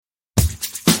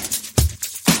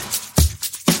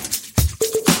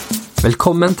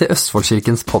Velkommen til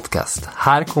Østfoldkirkens podcast.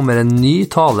 Her kommer en ny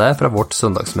tale fra vårt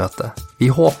søndagsmøte. Vi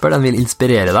håper den vil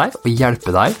inspirere deg og hjelpe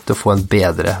deg til å få en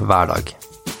bedre hverdag.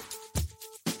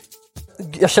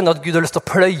 Jeg kjenner at Gud har lyst til å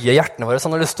pløye hjertene våre.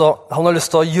 Han har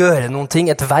lyst til å gjøre noen ting,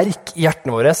 et verk i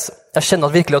hjertene våre. Jeg kjenner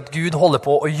at virkelig at Gud holder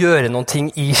på å gjøre noen ting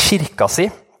i kirka si.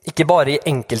 Ikke bare i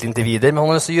enkeltindivider, men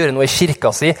han har lyst til å gjøre noe i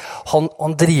kirka si.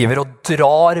 Han driver og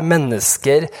drar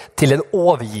mennesker til en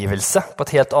overgivelse på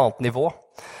et helt annet nivå.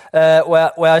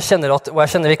 Og jeg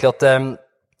kjenner virkelig at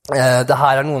det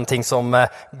her er noen ting som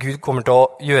Gud kommer til å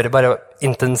gjøre bare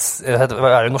hva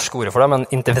er det norske ordet for det, men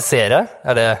intensifisere,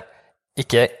 er det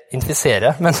ikke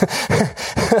infisere, men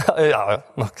ja,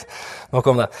 nok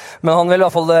om det. Men han vil i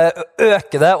hvert fall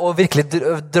øke det og virkelig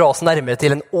dra oss nærmere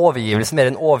til en overgivelse,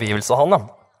 mer en overgivelse av han da.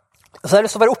 Så jeg har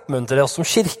lyst til å bare oppmuntre oss som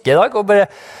kirke i dag, og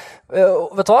bare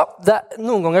vet du hva?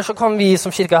 Noen ganger så kan vi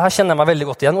som kirke, her kjenner jeg meg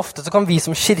veldig godt igjen, ofte så kan vi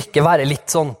som kirke være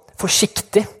litt sånn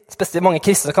forsiktig, spesielt mange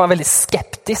kristne kan være veldig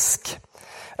skeptisk,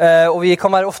 og vi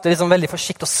kan være ofte liksom veldig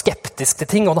forsiktige og skeptiske til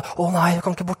ting, og nei, jeg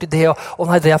kan ikke borti det, og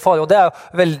nei, det er farlig, og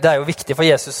det er jo viktig, for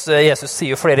Jesus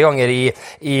sier jo flere ganger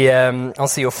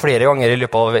han sier jo flere ganger i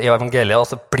løpet av evangeliet,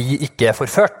 altså bli ikke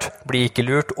forført, bli ikke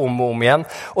lurt om og om igjen,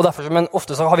 og derfor, men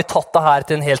ofte så har vi tatt det her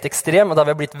til en helt ekstrem, og da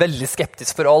har vi blitt veldig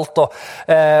skeptisk for alt,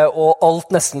 og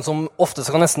alt nesten som, ofte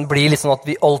så kan nesten bli litt sånn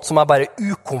at alt som er bare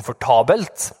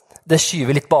ukomfortabelt, det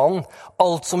skyver litt banen.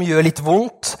 Alt som gjør litt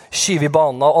vondt, skyver i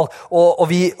banen. Og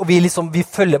vi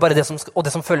følger bare det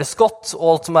som føles godt, og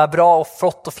alt som er bra og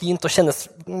flott og fint og kjennes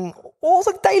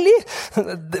så deilig.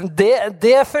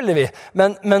 Det følger vi.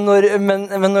 Men når det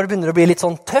begynner å bli litt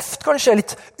sånn tøft, kanskje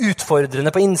litt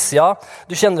utfordrende på innsida,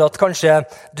 du kjenner at kanskje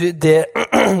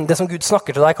det som Gud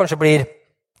snakker til deg kanskje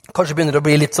begynner å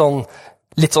bli litt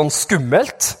sånn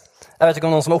skummelt. Jeg vet ikke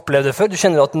om noen som har opplevd det før. Du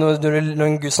kjenner at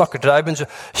når Gud snakker til deg,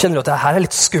 kjenner du at det her er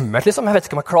litt skummelt, liksom. Jeg vet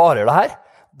ikke om jeg klarer det her.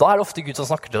 Da er det ofte Gud som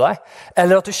snakker til deg.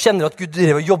 Eller at du kjenner at Gud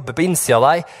driver og jobber på innsida av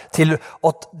deg, til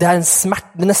at det er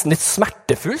nesten litt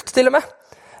smertefullt, til og med.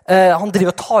 Han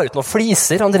driver og tar ut noen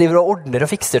fliser, han driver og ordner og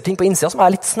fikser ting på innsida som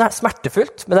er litt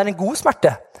smertefullt, men det er en god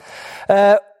smerte.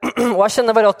 Og jeg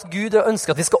kjenner bare at Gud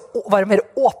ønsker at vi skal være mer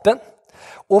åpen,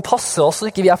 og passe oss så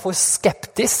ikke vi er for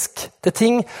skeptisk til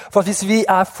ting. For at hvis vi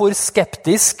er for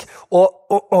skeptisk, og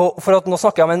for at nå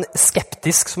snakker jeg om en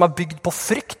skeptisk som er bygd på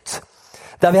frykt,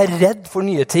 der vi er redd for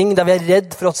nye ting, der vi er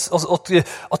redd for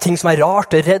at ting som er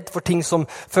rart, er redd for ting som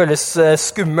føles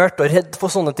skummelt, og redd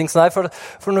for sånne ting som er.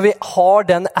 For når vi har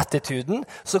den attituden,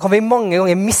 så kan vi mange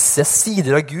ganger misse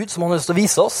sider av Gud som han har lyst til å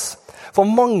vise oss. For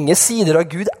mange sider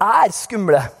av Gud er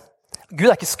skumle. Gud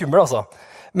er ikke skummel, altså.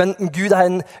 Men Gud er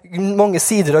mange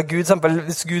sider av Gud, eksempel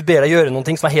hvis Gud ber deg gjøre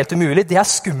noe som er helt umulig, det er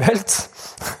skummelt.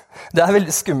 Det er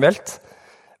veldig skummelt.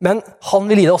 Men han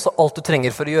vil gi deg også alt du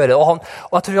trenger for å gjøre det. Og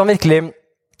jeg tror han virkelig,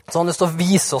 så han har lyst til å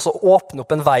vise oss og åpne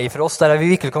opp en vei for oss, der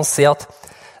vi virkelig kan se at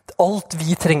alt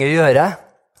vi trenger å gjøre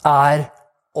er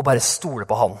å bare stole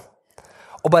på han.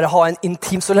 Og bare ha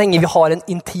så lenge vi har en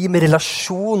intim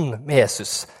relasjon med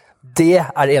Jesus, det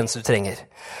er det eneste du trenger.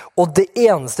 Og det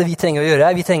eneste vi trenger å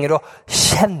gjøre, vi trenger å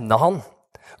kjenne han.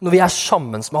 Når vi er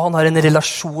sammen med han, har en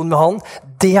relasjon med han,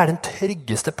 det er den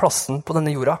tryggeste plassen på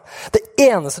denne jorda. Det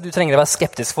eneste du trenger å være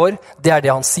skeptisk for, det er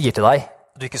det han sier til deg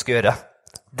du ikke skal gjøre.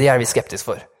 Det er vi skeptisk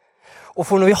for. Og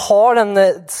for når vi har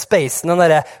den spacen, den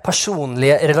der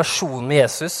personlige relasjonen med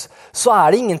Jesus, så er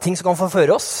det ingenting som kan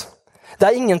forføre oss. Det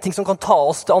er ingenting som kan ta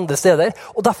oss til andre steder,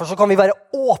 og derfor så kan vi være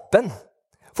åpen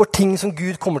for ting som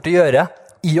Gud kommer til å gjøre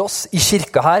i oss, i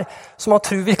kirka her, som han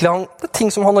tror virkelig det er ting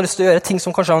som han har lyst til å gjøre, ting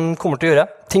som kanskje han kommer til å gjøre,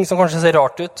 ting som kanskje ser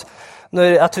rart ut.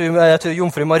 Jeg tror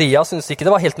jomfru Maria synes ikke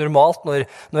det var helt normalt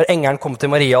når engelen kom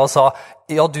til Maria og sa,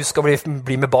 ja, du skal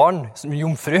bli med barn som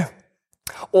jomfru.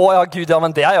 Å ja, Gud, ja,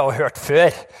 men det har jeg jo hørt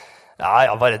før.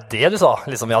 Ja, bare det du sa.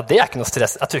 Liksom, ja, det er ikke noe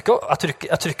stress. Jeg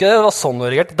tror ikke det var sånn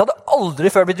noe reagert. Det hadde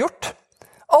aldri før blitt gjort.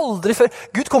 Aldri før.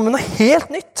 Gud kom med noe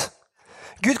helt nytt.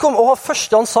 Gud kom, og det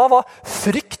første han sa var,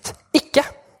 frykt ikke.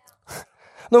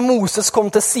 Når Moses kom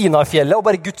til Sinai-fjellet, og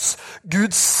bare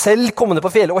Gud selv kom ned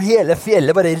på fjellet, og hele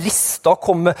fjellet bare ristet og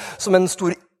kom som en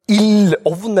stor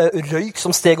ildovn med røyk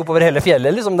som steg oppover hele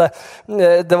fjellet. Liksom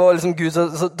det var liksom Gud,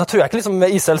 så da tror jeg ikke liksom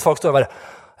Israels folk stod og bare,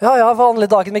 ja, vanlig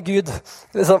dagen med Gud.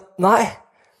 Liksom, nei,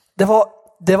 det var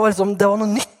noe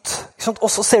nytt. Og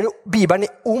så ser du Bibelen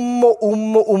om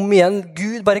og om igjen.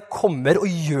 Gud bare kommer og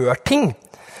gjør ting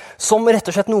som rett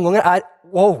og slett noen ganger er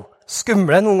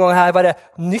skumle, noen ganger er bare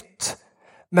nytt.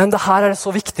 Men det her er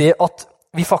så viktig at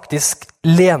vi faktisk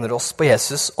lener oss på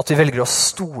Jesus, at vi velger å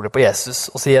stole på Jesus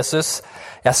og si, Jesus,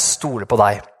 jeg stoler på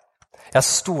deg. Jeg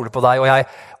stoler på deg,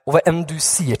 og hva enn du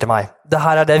sier til meg. Det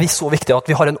her er det så viktig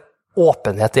at vi har en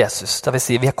åpenhet til Jesus. Det vil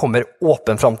si, vi kommer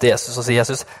åpen frem til Jesus og sier,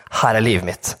 Jesus, her livet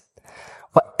mitt.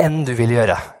 Hva enn du vil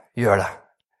gjøre, gjør det.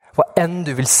 Hva enn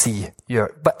du vil si, gjør.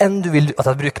 Hva enn du vil at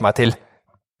jeg bruker meg til,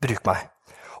 bruk meg.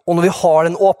 Og når vi har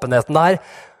den åpenheten der,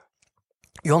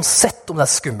 uansett om det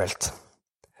skummelt,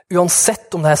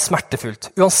 uansett om det smertefullt,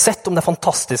 uansett om det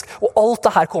fantastisk, og alt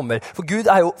det her kommer, for Gud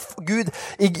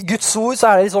i Guds ord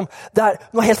så det liksom, det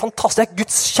noe helt fantastisk, det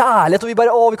Guds kjærlighet, og vi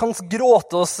bare, vi kan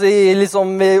gråte oss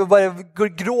liksom, vi bare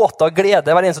gråte av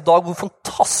glede hver eneste dag, hvor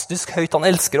fantastisk høyt han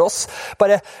elsker oss,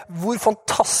 bare hvor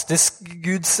fantastisk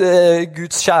Guds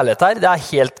kjærlighet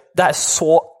det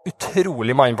så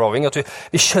utrolig mindblowing, at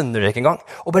vi skjønner det ikke engang,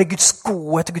 og bare Guds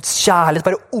godhet og Guds kjærlighet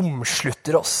bare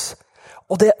omslutter oss.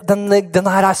 Og den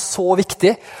her så viktig,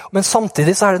 men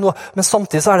samtidig så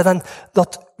det den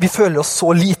at vi føler oss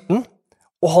så liten,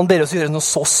 og han ber oss gjøre noe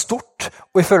så stort,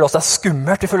 og vi føler oss det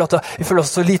skummelt, vi føler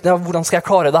oss så liten, hvordan skal jeg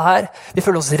klare det her? Vi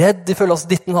føler oss redd, vi føler oss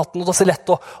ditten hatten, og det så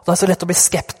lett å bli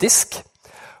skeptisk.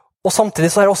 Og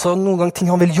samtidig så det også noen ganger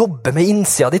ting han vil jobbe med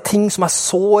innsida, de ting som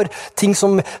sår, ting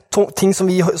som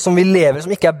vi lever,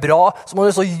 som ikke bra, som han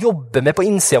vil så jobbe med på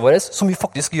innsida vår, som vi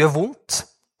faktisk gjør vondt.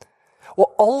 Og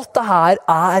alt det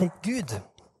her Gud.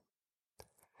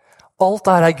 Alt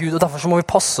det her Gud, og derfor så må vi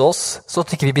passe oss, så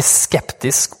at ikke vi blir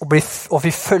skeptisk, og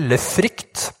vi følger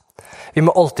frykt. Vi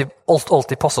må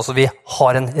alltid passe oss, så vi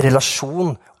har en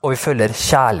relasjon, og vi følger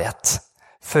kjærlighet.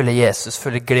 Følger Jesus,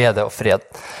 følger glede og fred.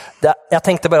 Jeg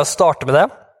tenkte bare å starte med det.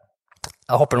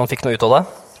 Jeg håper noen fikk noe ut av det.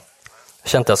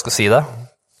 Jeg kjente jeg skulle si det.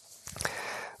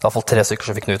 Det I hvert fall 3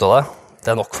 stykker som fikk noe ut av det.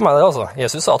 Det nok for meg det, altså.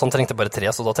 Jesus sa at han trengte bare 3,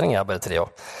 så da trenger jeg bare 3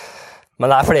 også. Men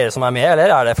det flere som med,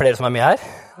 eller det flere som med her?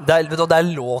 Det lov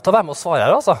til å være med og svare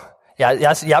her, altså. Jeg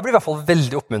blir I hvert fall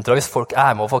veldig oppmuntret hvis folk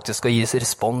med og faktisk skal gi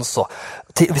respons.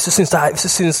 Hvis du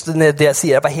synes det jeg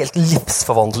sier bare helt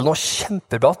livsforvandlende og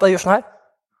kjempebra, bare gjør sånn her.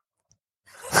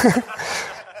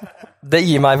 Det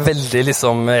gir meg veldig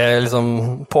liksom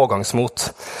pågangsmot.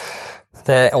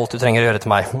 Det alt du trenger å gjøre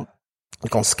til meg. Du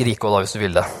kan skrike også da hvis du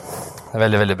vil det. Det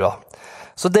veldig, veldig bra.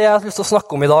 Så det jeg har lyst til å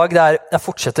snakke om I dag, jeg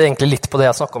fortsetter egentlig litt på det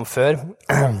jeg snakket om før.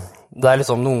 Det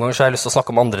liksom, noen ganger så har jeg lyst til å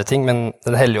snakke om andre ting, men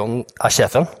Den hellige ånd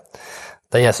sjefen.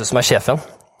 Det Jesus som sjefen.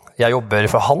 Jeg jobber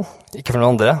for han, ikke for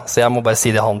noen andre, så jeg må bare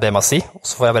si det han ber meg si, og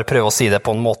så får jeg bare prøve å si det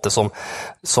på en måte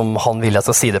som han vil jeg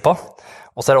skal si det på.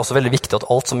 Og så det også veldig viktig at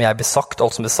alt som jeg blir sagt,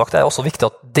 alt som blir sagt, det også viktig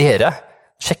at dere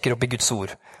sjekker opp I Guds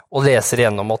ord, og leser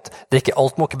igjennom at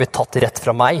alt må ikke bli tatt rett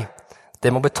fra meg. Det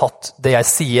må bli tatt, det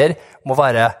jeg sier,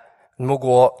 det må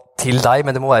gå til deg,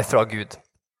 men det må være fra Gud.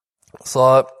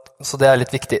 Så det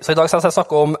litt viktig. Så I dag skal jeg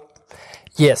snakke om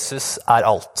Jesus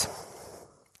alt.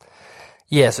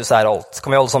 Jesus alt.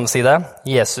 Kan vi alle sammen si det?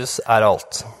 Jesus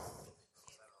alt.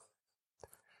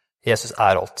 Jesus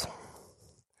alt.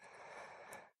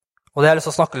 Og det jeg har lyst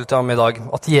til å snakke litt om I dag,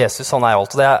 at Jesus han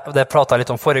alt. Og det pratet jeg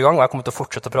litt om forrige gang, og jeg kommer til å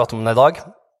fortsette å prate om det I dag.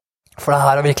 For det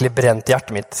her har virkelig brent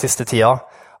hjertet mitt siste tida,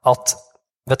 at,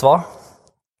 vet du hva?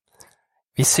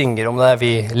 Vi synger om det,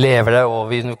 vi lever det, og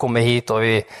vi kommer hit, og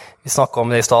vi snakker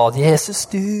om det I sted, at Jesus,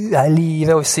 du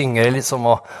livet, og vi synger det liksom,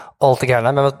 og alt det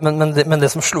gærne. Men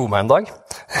det som slo meg en dag,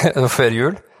 før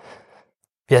jul,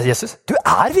 Jesus, du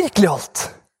virkelig alt.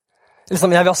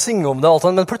 Liksom, jeg vil synge om det,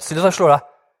 alt, men plutselig så slår det,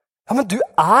 ja, men du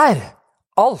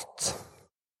alt.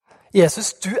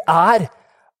 Jesus, du alt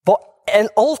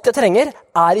jeg trenger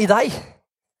I deg.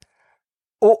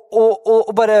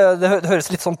 Og bare, det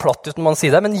høres litt sånn platt ut når man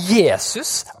sier det, men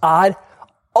Jesus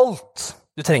alt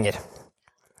du trenger.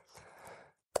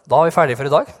 Da vi ferdige for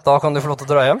I dag. Da kan du få lov til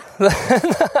å dra hjem.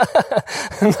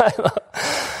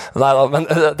 Neida, men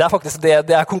det faktisk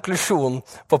det konklusjonen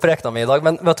på prekena mi I dag.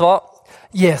 Men vet du hva?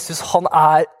 Jesus, han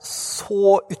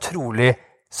så utrolig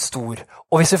stor.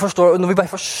 Og når vi bare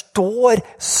forstår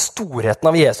storheten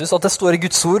av Jesus, at det står I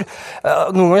Guds ord,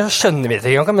 noen ganger skjønner vi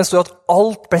det ikke, men det står at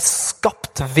alt ble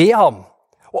skapt ved ham,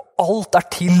 og alt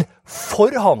til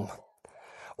for ham.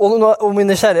 Og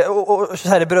mine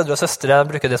kjære brødre og søstre, jeg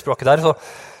bruker det språket der, så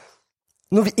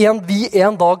når vi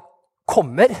en dag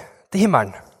kommer til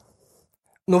himmelen,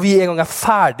 når vi en gang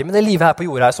ferdig med det livet her på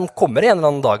jorda her, som kommer en eller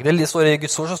annen dag, det står I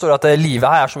Guds ord, så står det at livet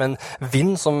her som en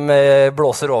vind som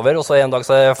blåser over, og så en dag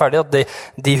så jeg ferdig, at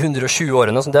de 120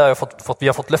 årene, vi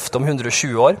har fått løfte om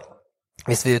 120 år,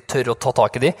 hvis vi tør å ta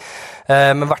tak I de,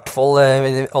 men I hvert fall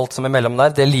alt som mellom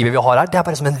der, det livet vi har her, det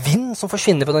bare som en vind som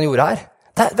forsvinner på den jorda her.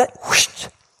 Det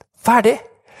ferdig.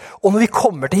 Og når vi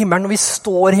kommer til himmelen, når vi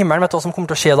står I himmelen, vet du hva som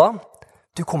kommer til å skje da?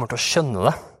 Du kommer til å skjønne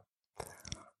det.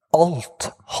 Alt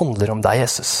handler om deg,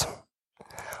 Jesus.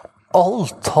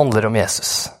 Alt handler om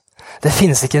Jesus. Det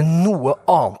finnes ikke noe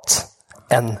annet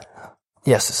enn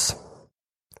Jesus.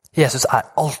 Jesus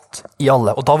alt I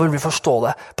alle, og da vil vi forstå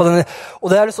det.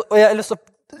 Og jeg har lyst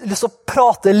til å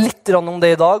prate litt om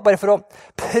det I dag, bare for å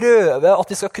prøve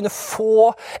at vi skal kunne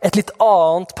få et litt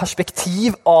annet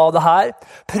perspektiv av det her.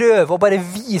 Prøve å bare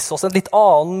vise oss en litt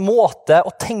annen måte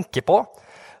å tenke på,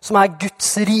 som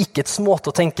Guds rikets måte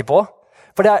å tenke på.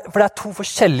 For det er to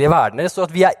forskjellige verdener. Det står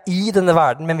at vi I denne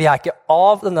verden, men vi ikke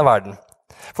av denne verden.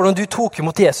 For når du tok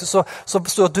imot Jesus, så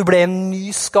stod at du ble en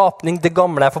ny skapning. Det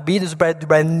gamle forbi, du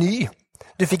ble en ny.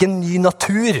 Du fikk en ny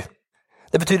natur.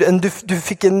 Det betyr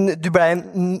du ble en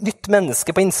nytt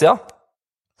menneske på innsida.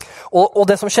 Og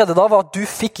det som skjedde da, var at du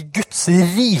fikk Guds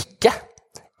rike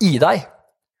I deg.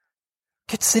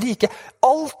 Guds rike.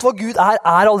 Alt hva Gud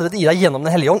allerede I deg gjennom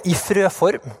den hellige ånd, I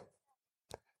frøform.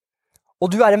 Og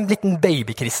du en liten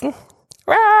babykristen.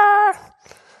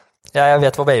 Jeg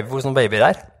vet hvor sånne babyer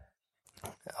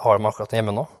Jeg har dem akkurat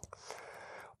hjemme nå.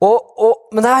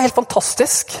 Men det helt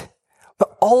fantastisk. Men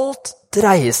alt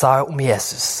dreier seg om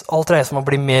Jesus. Alt dreier seg om å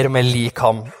bli mer og mer lik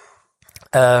ham.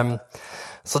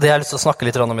 Så det jeg har lyst til å snakke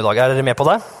litt om I dag. Dere med på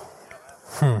det?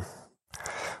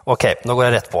 Ok, nå går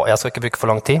jeg rett på. Jeg skal ikke bruke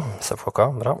for lang tid. Se på klokka,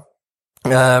 bra.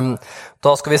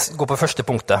 Da skal vi gå på første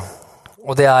punktet.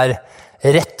 Og det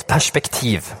rett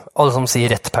perspektiv. Alle som sier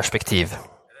rett perspektiv.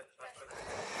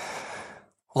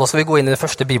 Og da skal vi gå inn I den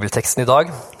første bibelteksten I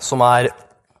dag, som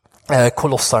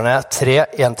Kolosserne 3,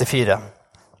 1-4.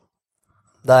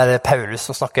 Det Paulus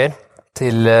som snakker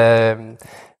til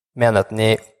menigheten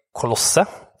I Kolosse.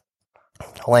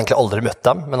 Han har egentlig aldri møtt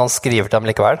dem, men han skriver til dem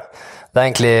likevel.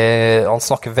 Han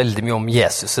snakker veldig mye om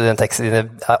Jesus I den teksten. Jeg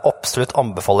absolutt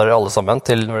anbefaler dere alle sammen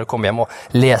til når dere kommer hjem og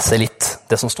lese litt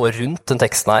det som står rundt den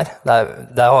teksten her.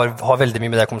 Det har veldig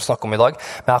mye med det jeg kommer til å snakke om I dag,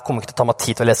 men jeg kommer ikke til å ta meg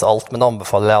tid til å lese alt, men det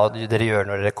anbefaler jeg at dere gjør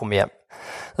når dere kommer hjem.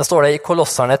 Det står det I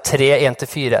Kolosserne 3,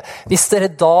 1-4. Hvis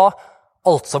dere da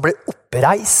altså blir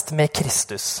oppreist med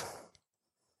Kristus,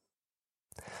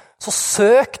 så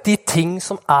søk de ting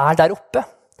som der oppe,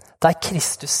 der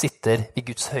Kristus sitter I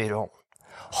Guds høyre hånd.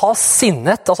 Ha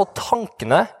sinnet, altså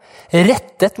tankene,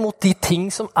 rettet mot de ting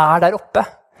som der oppe,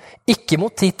 ikke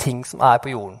mot de ting som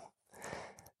på jorden.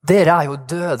 Dere jo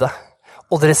døde,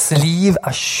 og deres liv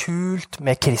skjult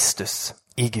med Kristus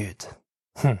I Gud.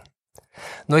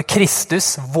 Når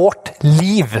Kristus, vårt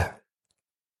liv,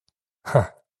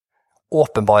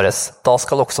 åpenbares, da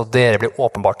skal også dere bli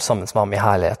åpenbart sammen med ham I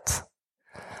herlighet.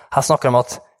 Her snakker vi om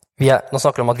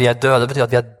at vi døde, det betyr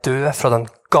at vi døde fra den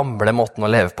gamle måten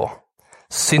å leve på.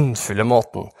 Syndfulle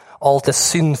måten. Alt det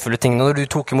syndfulle tingene. Når du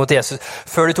tok imot Jesus,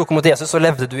 før du tok imot Jesus, så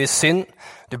levde du I synd.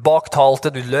 Du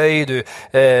baktalte, du løy,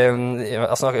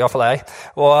 jeg snakker I hvert fall jeg,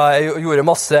 og gjorde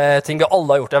masse ting vi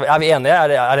alle har gjort. Vi enige?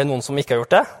 Det noen som ikke har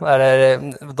gjort det?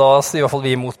 Da sier I hvert fall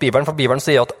vi imot Bibelen, for Bibelen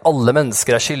sier at alle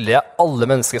mennesker skyldige, alle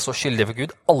mennesker så skyldige for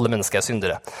Gud, alle mennesker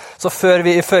syndere. Så før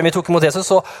vi tok imot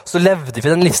Jesus, så levde vi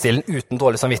den livsstilen uten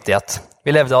dårlig samvittighet.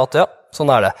 Vi levde at, ja,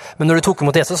 sånn det. Men når du tok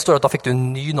imot Jesus, så står det at da fikk du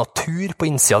en ny natur på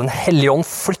innsida. Den hellige ånd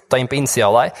flyttet inn på innsida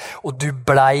av deg, og du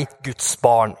ble Guds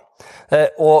barn.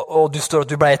 Og du står at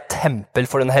du ble et tempel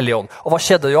for den hellige ånd. Og hva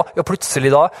skjedde jo? Ja,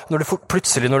 plutselig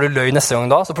når du løy neste gang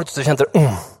da, så plutselig kjente du, ja,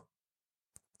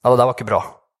 det der var ikke bra.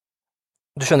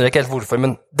 Du skjønner ikke helt hvorfor,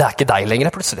 men det ikke deg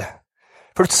lenger plutselig.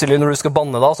 Plutselig når du skal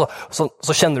banne da,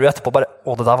 så kjenner du etterpå bare,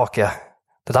 det der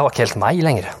var ikke helt meg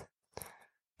lenger.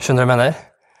 Skjønner du hva jeg mener?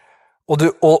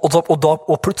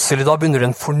 Og plutselig da begynner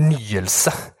det en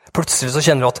fornyelse. Plutselig så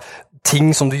kjenner du at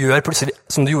ting som du gjør, plutselig,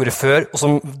 som du gjorde før, og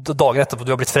som dagen etterpå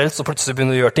du har blitt frelst, så plutselig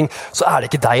begynner du å gjøre ting, så det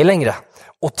ikke deg lenger.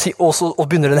 Og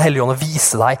begynner den hellige ånd å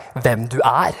vise deg hvem du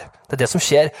Det det som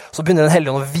skjer. Så begynner den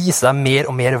hellige ånd å vise deg mer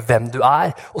og mer hvem du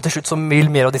og til slutt så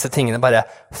vil mer av disse tingene bare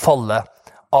falle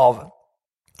av.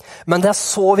 Men det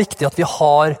så viktig at vi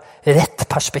har rett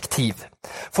perspektiv.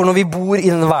 For når vi bor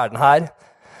I denne verden her,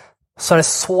 så det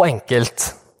så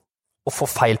enkelt å få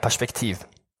feil perspektiv.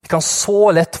 Vi kan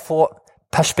så lett få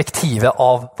perspektivet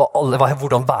av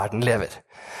hvordan verden lever.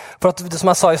 For at, som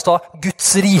jeg sa I stad,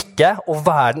 Guds rike og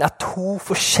verden to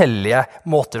forskjellige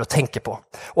måter å tenke på.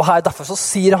 Og derfor så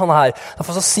sier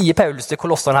derfor så sier Paulus til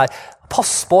Kolosserne her,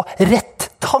 pass på, rett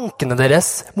tankene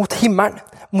deres mot himmelen,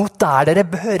 mot der dere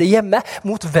hører hjemme,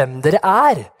 mot hvem dere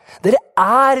Dere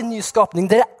en ny skapning,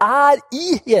 dere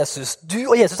I Jesus. Du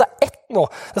og Jesus ett nå.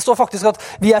 Det står faktisk at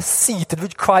vi seated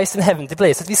with Christ in heavenly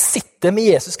places. Vi sitter med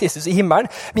Jesus Kristus I himmelen.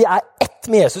 Vi ett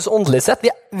med Jesus åndelig sett.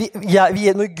 Vi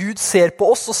når Gud ser på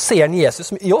oss, så ser han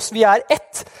Jesus i oss. Vi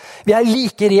ett. Vi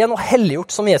like ren og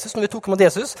helliggjort som Jesus. Når vi tok imot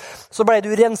Jesus, så ble du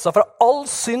renset fra all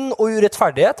synd og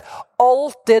urettferdighet.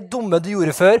 Alt det dumme du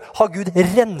gjorde før, har Gud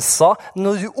renset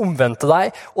når du omvendte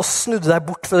deg og snudde deg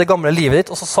bort fra det gamle livet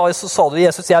ditt. Og så sa du,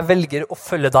 Jesus, jeg velger å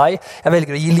følge deg. Jeg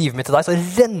velger å gi livet mitt til deg. Så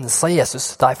renset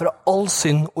Jesus deg fra all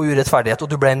synd og urettferdighet, og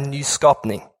du ble en ny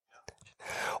skapning.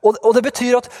 Og det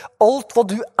betyr at alt hva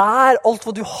du alt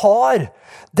hva du har,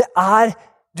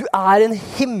 du en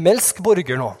himmelsk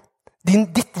borger nå.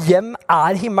 Ditt hjem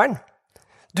himmelen.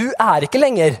 Du ikke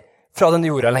lenger fra denne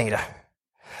jorda lenger.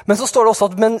 Men så står det også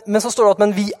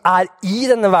at vi i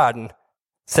denne verden,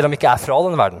 selv om vi ikke fra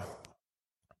denne verden.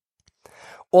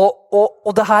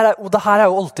 Og det her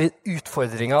jo alltid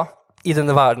utfordringen i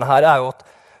denne verden her, jo at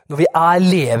når vi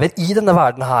lever i denne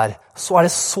verden her, så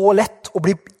det så lett å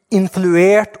bli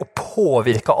influert og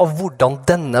påvirket av hvordan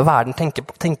denne verden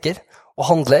tenker og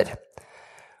handler,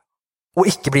 og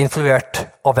ikke bli influert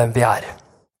av hvem vi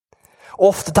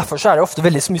Og derfor så det ofte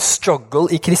veldig mye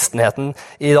struggle i kristenheten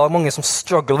i dag, mange som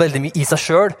struggle veldig mye i seg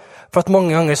selv, for at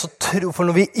mange ganger for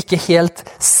når vi ikke helt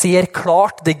ser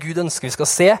klart det Gud ønsker vi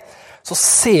skal se, så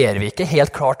ser vi ikke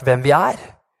helt klart hvem vi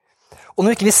Og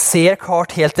når ikke vi ser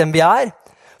klart helt hvem vi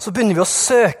så begynner vi å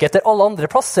søke etter alle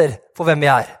andre plasser for hvem vi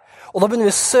Og da begynner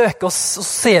vi å søke, og så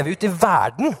ser vi ut i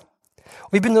verden.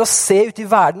 Og vi begynner å se ut i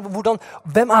verden,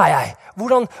 hvem jeg?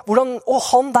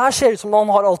 Han der ser ut som han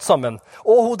har alt sammen.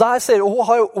 Og hun der ser, hun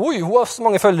har så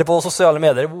mange følgere på sosiale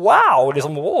medier. Wow,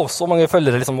 liksom, så mange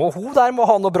følgere. Liksom. Og hun der må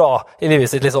ha noe bra i livet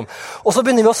sitt. Liksom. Og så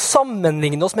begynner vi å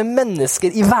sammenligne oss med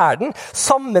mennesker i verden.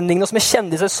 Sammenligne oss med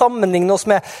kjendiser. Sammenligne oss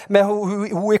med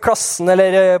hun i klassen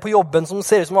eller på jobben som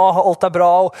ser ut som alt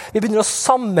bra. Og vi begynner å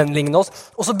sammenligne oss.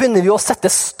 Og så begynner vi å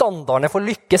sette standardene for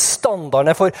lykke,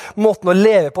 standardene for måten å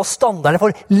leve på, standardene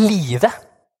for livet.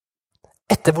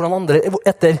 Etter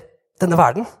denne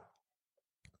verden.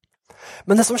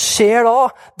 Men det som skjer da,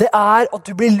 det at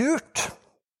du blir lurt.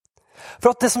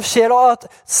 For at det som skjer da, at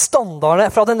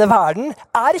standardene fra denne verden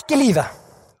ikke livet.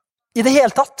 I det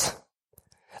hele tatt.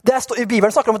 I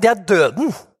Bibelen snakker om at det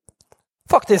døden.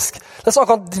 Faktisk. Det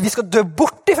snakker om at vi skal dø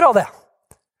bort ifra det.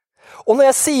 Og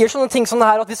når jeg sier sånne ting som det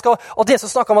her, at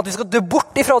Jesus snakker om at vi skal dø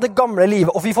bort ifra det gamle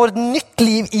livet, og vi får et nytt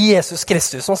liv i Jesus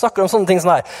Kristus, som snakker om sånne ting som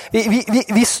det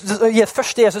her.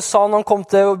 Første Jesus sa når han kom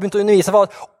til og begynte å undervise, var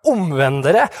at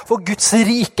omvendere, for Guds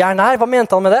rike nær. Hva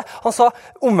mente han med det? Han sa,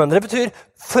 omvendere betyr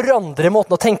forandre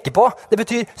måten å tenke på. Det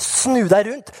betyr snu deg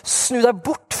rundt, snu deg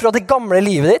bort fra det gamle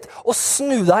livet ditt, og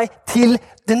snu deg til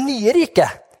det nye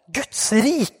riket. Guds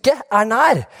rike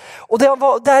nær. Og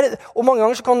mange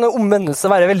ganger så kan omvendelse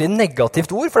være et veldig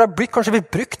negativt ord, for det har kanskje blitt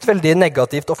brukt veldig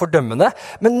negativt og fordømmende,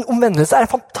 men omvendelse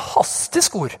et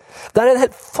fantastisk ord. Det et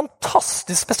helt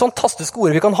fantastisk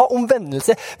ord. Vi kan ha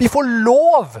omvendelse. Vi får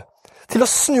lov til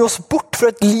å snu oss bort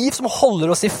fra et liv som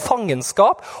holder oss i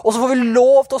fangenskap, og så får vi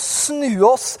lov til å snu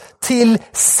oss til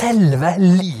selve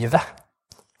livet,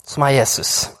 som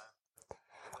Jesus.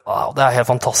 Wow, det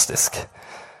helt fantastisk.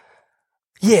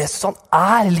 Jesus han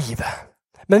livet.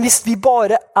 Men hvis vi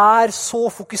bare så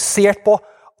fokusert på,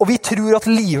 og vi tror at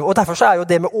livet, og derfor så jo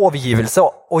det med overgivelse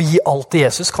og gi alt til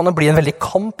Jesus, kan det bli en veldig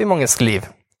kamp i manges liv.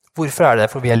 Hvorfor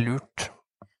det? For vi lurt.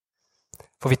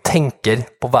 For vi tenker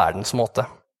på verdens måte.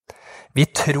 Vi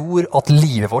tror at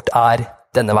livet vårt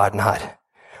denne verden her.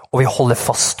 Og vi holder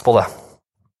fast på det.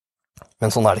 Men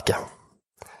sånn det ikke.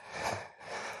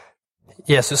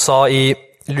 Jesus sa i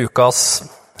Lukas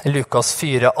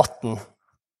 4:18,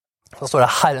 så står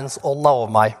det, Herrens ånd over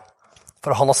meg,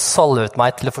 for han har salvet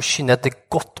meg til å forkynne et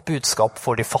godt budskap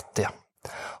for de fattige.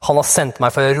 Han har sendt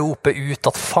meg for å rope ut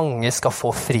at fanger skal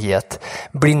få frihet,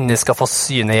 blinde skal få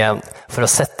syne igjen, for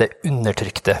å sette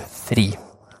undertrykte fri.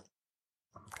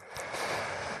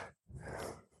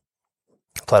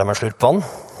 Tar jeg meg en slurp vann,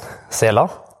 sela,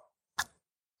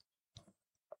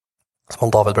 som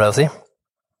han David ble å si.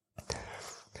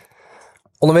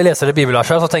 Og når vi leser det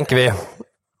bibelverset, så tenker vi,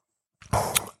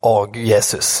 Gud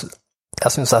Jesus,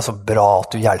 jeg synes det så bra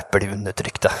at du hjelper de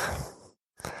undertrykte.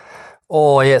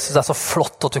 Jesus, det så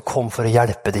flott at du kom for å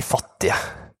hjelpe de fattige.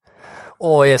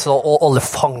 Jesus, og alle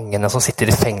fangene som sitter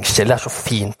i fengsel, det så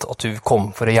fint at du kom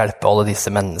for å hjelpe alle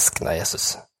disse menneskene,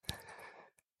 Jesus.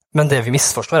 Men det vi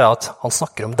misforstår at han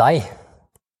snakker om deg.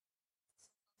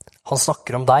 Han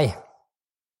snakker om deg.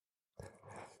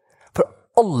 For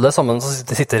alle sammen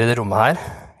som sitter i det rommet her,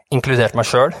 inkludert meg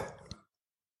selv,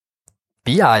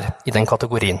 vi i den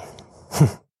kategorien.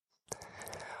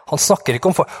 Han snakker ikke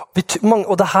om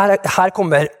og det her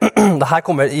kommer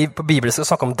på Bibelen skal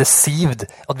snakke om deceived,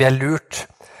 at vi lurt.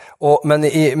 Men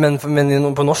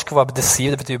på norsk var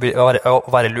deceived, det betyr å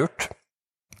være lurt.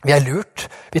 Vi lurt.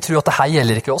 Vi tror at det her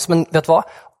gjelder ikke oss, men vet du hva?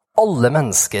 Alle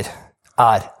mennesker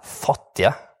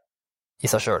fattige i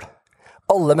seg selv.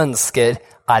 Alle mennesker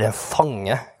en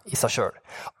fange i seg selv.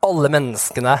 Alle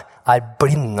menneskene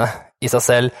blinde i seg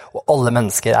selv, og alle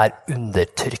mennesker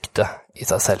undertrykte i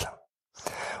seg selv.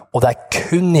 Og det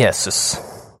kun Jesus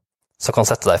som kan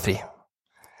sette deg fri.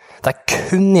 Det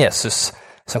kun Jesus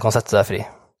som kan sette deg fri.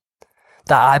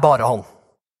 Det bare han.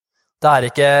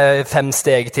 Det ikke 5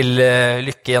 steg til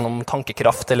lykke gjennom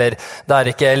tankekraft, eller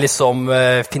det ikke liksom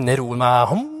finne ro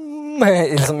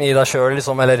med liksom i deg selv,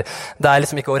 liksom, eller det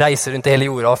liksom ikke å reise rundt i hele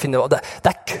jorda og finne,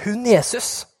 det kun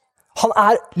Jesus. Han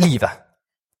livet.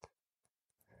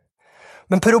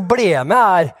 Men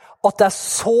problemet at det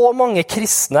så mange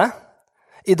kristne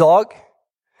i dag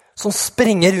som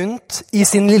springer rundt i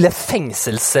sin lille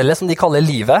fengselscelle, som de kaller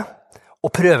livet,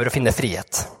 og prøver å finne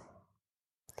frihet.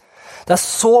 Det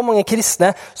så mange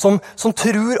kristne som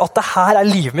tror at det her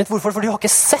livet mitt. Hvorfor? For de har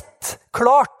ikke sett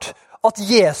klart at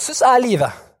Jesus livet.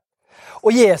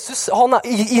 Og Jesus,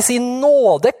 i sin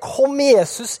nåde kom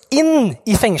Jesus inn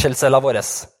i fengselscella vår.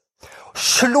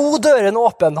 Slo dørene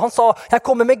åpen. Han sa, jeg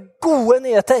kommer med gode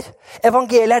nyheter.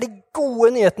 Evangeliet de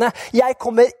gode nyhetene. Jeg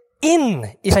kommer inn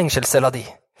i fengselscella di.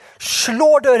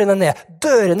 Slår dørene ned.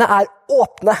 Dørene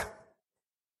åpne.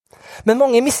 Men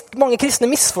mange kristne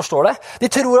misforstår det. De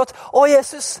tror at, å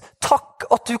Jesus, takk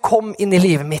at du kom inn i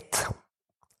livet mitt.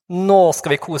 Nå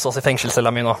skal vi kose oss i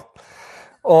fengselscella mi nå.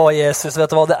 Å Jesus, vet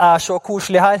du hva, det så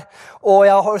koselig her. Og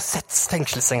jeg har sett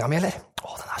fengselssenga mi, eller?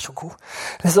 Å, den så god.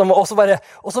 Liksom, og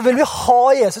så vil vi ha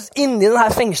Jesus inn i denne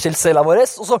fengselscella vår.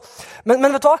 Men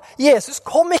vet du hva? Jesus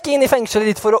kom ikke inn i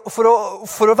fengselet ditt for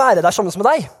å være der sammen med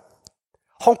deg.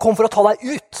 Han kom for å ta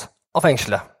deg ut av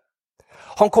fengselet.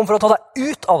 Han kom for å ta deg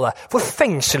ut av det. For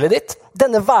fengselet ditt,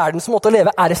 denne verdens måte å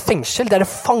leve, et fengsel. Det en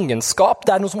fangenskap.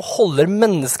 Det noe som holder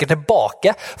mennesker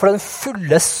tilbake for den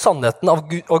fulle sannheten av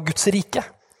Guds rike.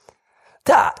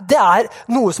 Det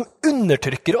noe som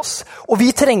undertrykker oss. Og vi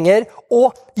trenger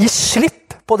å gi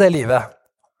slipp på det livet.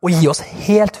 Og gi oss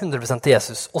helt 100% til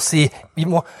Jesus. Og si,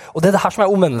 og det her som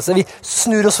omvendelse. Vi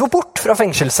snur oss bort fra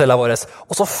fengselscella vår.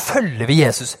 Og så følger vi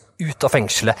Jesus ut av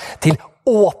fengselet til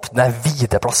åpne,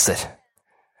 vide plasser.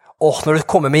 Og når du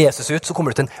kommer med Jesus ut, så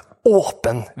kommer du til en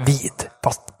åpen, vid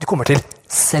plass. Du kommer til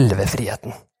selve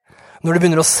friheten. Når du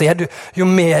begynner å se, jo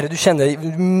mer du kjenner,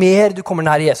 jo mer du kommer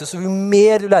nær Jesus, og jo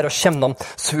mer du lærer å kjenne ham,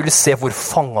 så vil du se hvor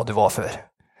fanget du var før.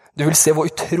 Du vil se hvor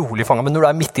utrolig fanget, men når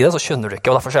du midt i det, så skjønner du ikke,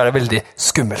 og derfor så det veldig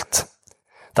skummelt.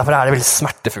 Derfor det veldig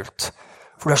smertefullt.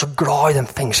 For du så glad i den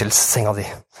fengselssenga di.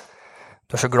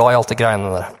 Du så glad i alt det greiene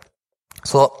der.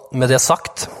 Så med det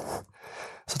sagt,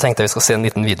 så tenkte jeg vi skal se en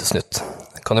liten videosnutt.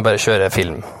 Kan du bare kjøre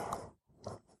film?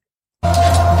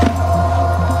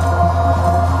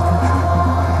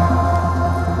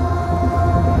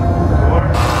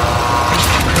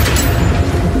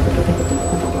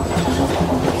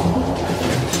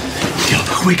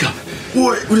 Wake up.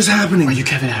 What is happening? Are you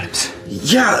Kevin Adams?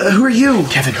 Yeah, who are you?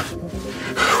 Kevin,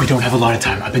 we don't have a lot of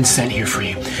time. I've been sent here for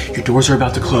you. Your doors are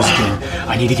about to close again.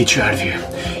 I need to get you out of here.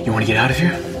 You want to get out of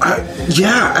here?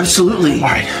 Yeah, absolutely. All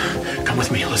right, come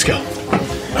with me. Let's go.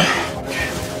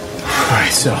 All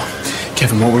right, so,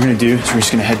 Kevin, what we're going to do is we're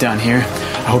just going to head down here.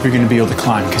 I hope you're going to be able to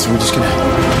climb, because we're just going to...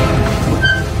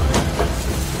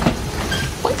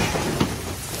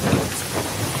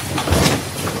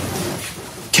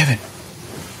 Kevin,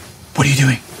 what are you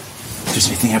doing? If there's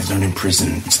anything I've learned in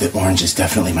prison, it's that orange is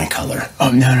definitely my color.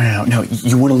 Oh, no.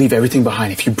 You want to leave everything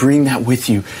behind. If you bring that with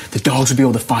you, the dogs will be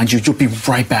able to find you. You'll be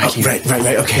right back here. Right.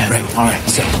 Okay, yeah, right. All right,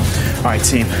 so... All right,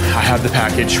 team, I have the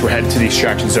package. We're headed to the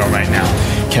extraction zone right now.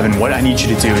 Kevin, what I need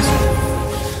you to do is...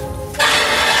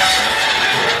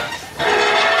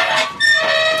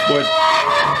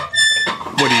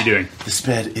 What are you doing? This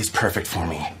bed is perfect for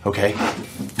me, okay?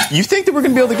 You think that we're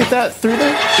going to be able to get that through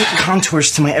there? It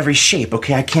contours to my every shape,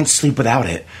 okay? I can't sleep without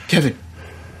it. Kevin,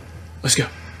 let's go. All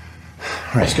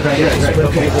right. Let's go. Right.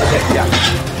 Okay, yeah.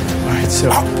 All right, so...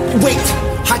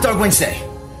 wait! Hot Dog Wednesday.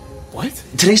 What?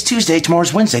 Today's Tuesday,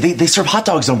 tomorrow's Wednesday. They serve hot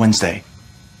dogs on Wednesday.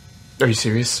 Are you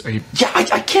serious? Are you... Yeah,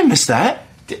 I can't miss that.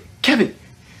 Kevin,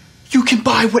 you can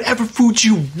buy whatever food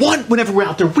you want whenever we're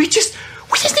out there. We just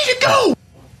need to go.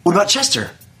 What about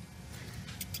Chester?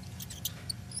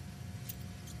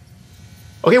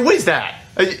 Okay, what is that?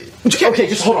 Okay,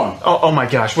 just hold on. Oh my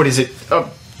gosh, what is it?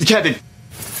 Kevin.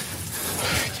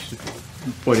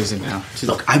 What is it now?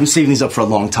 Look, I've been saving these up for a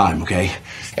long time, okay?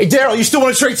 Hey, Daryl, you still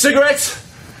want to trade cigarettes?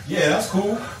 Yeah, that's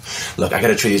cool. Look, I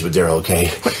gotta trade these with Daryl, okay?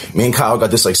 Me and Kyle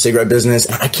got this, cigarette business,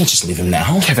 and I can't just leave him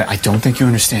now. Kevin, I don't think you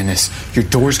understand this. Your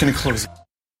door's gonna close.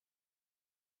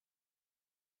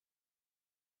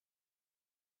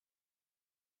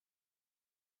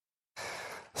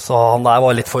 Så han der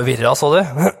var litt forvirret, så du.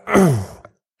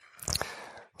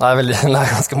 Det er en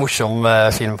ganske morsom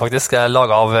film, faktisk. Det er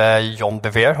laget av John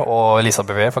Bevere og Lisa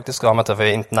Bevere, faktisk. Og han heter for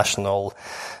International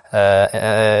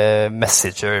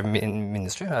Messenger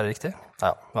Ministry, er det riktig?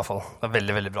 Ja, i hvert fall. Det er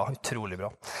veldig, veldig bra. Utrolig bra.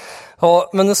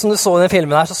 Men som du så i den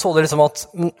filmen her, så så du liksom at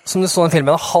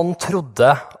han trodde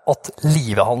at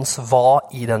livet hans var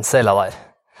i den cella der.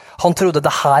 Han trodde,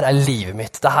 det her er livet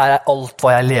mitt, det her er alt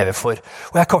hva jeg lever for.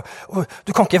 Du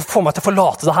kan ikke få meg til å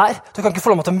forlate det her, du kan ikke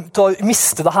få meg til å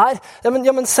miste det her. Ja,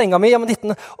 men senga mi, ja, men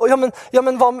ditten, men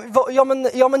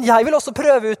jeg vil også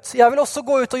prøve ut, jeg vil også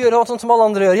gå ut og gjøre sånn som alle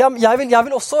andre gjør. Jeg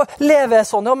vil også leve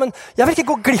sånn, ja, men jeg vil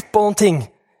ikke gå glipp av noen ting.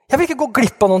 Jeg vil ikke gå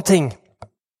glipp av noen ting.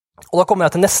 Og da kommer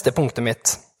jeg til neste punktet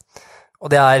mitt,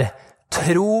 og det er,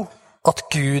 tro at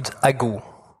Gud er god.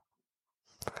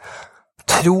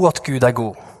 Tro at Gud er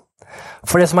god.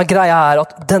 For det som er greia er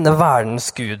at denne verdens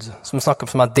Gud, som vi snakker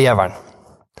om som er djevelen,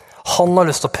 han har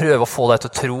lyst til å prøve å få deg til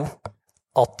å tro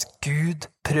at Gud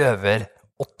prøver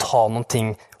å ta noen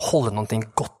ting, holde noen ting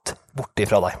godt borte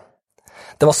fra deg.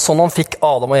 Det var sånn han fikk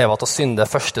Adam og Eva til å synde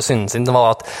første synden sin. Det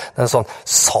var at den sånn,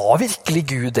 sa virkelig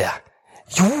Gud det?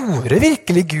 Gjorde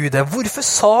virkelig Gud det? Hvorfor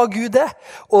sa Gud det?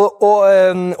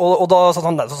 Og da sa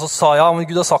han, så sa ja, men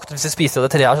Gud har sagt at hvis vi spiser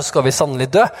det treet her, så skal vi sannelig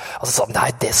dø. Og så sa han,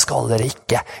 nei, det skal dere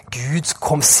ikke. Gud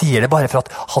sier det bare for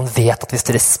at han vet at hvis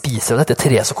dere spiser dette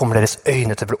treet, så kommer deres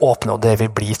øyne til å bli åpne, og det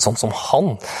vil bli sånn som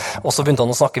han. Og så begynte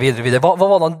han å snakke videre. Hva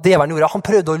var det djevelen gjorde? Han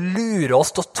prøvde å lure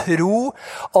oss til å tro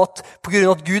at på grunn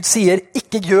av at Gud sier,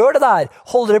 ikke gjør det der,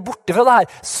 hold dere borte fra det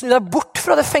her, snu deg bort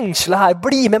fra det fengselet her,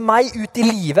 bli med meg ut i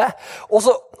livet. Og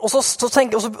så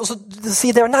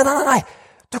sier det, nei,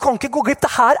 du kan ikke gå glipp,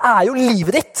 det her er jo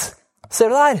livet ditt, ser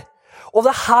du det her? Og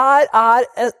det her er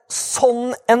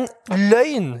en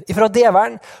løgn fra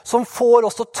djevelen som får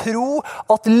oss til å tro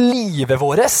at livet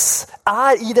vårt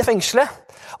er i det fengselet,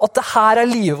 at det her er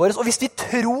livet vårt, og hvis vi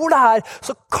tror det her,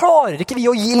 så klarer ikke vi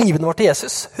å gi livet vårt til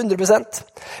Jesus, 100%.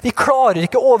 Vi klarer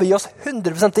ikke å overgi oss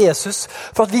 100% til Jesus,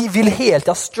 for at vi vil hele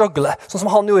tiden struggle, sånn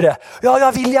som han gjorde. Ja,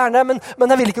 jeg vil gjerne, men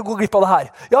jeg vil ikke gå glipp av det her.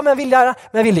 Ja, men jeg vil gjerne,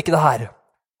 men jeg vil ikke det her.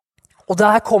 Og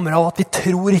det her kommer av at vi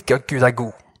tror ikke at Gud er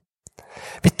god.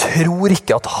 Vi tror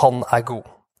ikke at han er god.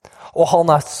 Og han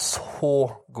er så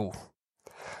god.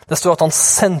 Det står at han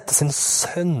sendte sin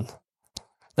sønn,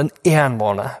 den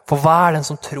enbårne, for hver den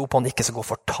som tror på han ikke skal gå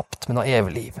fortapt, men ha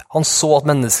evig liv. Han så at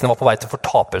menneskene var på vei til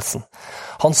fortapelsen.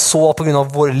 Han så at på grunn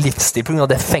av vår livsstil, på grunn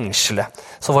av det fengselet,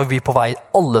 så var vi på vei,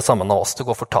 alle sammen av oss, til å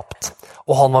gå fortapt.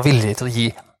 Og han var villig til å gi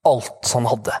alt som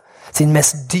han hadde. Sin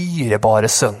mest dyrebare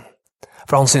sønn.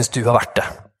 For han synes du har vært det.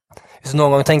 Hvis du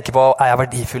noen gang tenker på, er jeg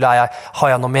verdifull, har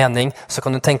jeg noen mening, så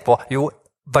kan du tenke på, jo,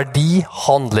 verdi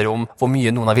handler om hvor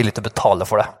mye noen er villig til å betale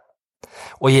for det.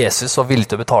 Og Jesus var villig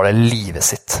til å betale livet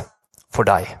sitt for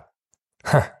deg.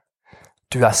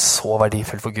 Du er så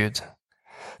verdifull for Gud.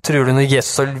 Tror du når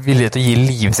Jesus er villig til å gi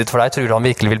livet sitt for deg, tror du han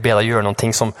virkelig vil be deg gjøre noen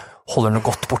ting som holder noe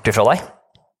godt borte fra deg?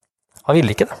 Han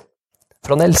vil ikke det,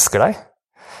 for han elsker deg.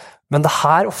 Men det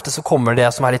her ofte så kommer det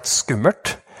som er litt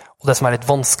skummelt, og det som er litt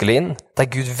vanskelig inn, der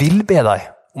Gud vil be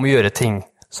deg om å gjøre ting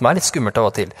som er litt skummelt av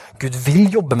og til. Gud vil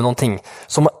jobbe med noen ting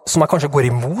som kanskje går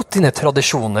imot dine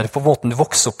tradisjoner, på måten du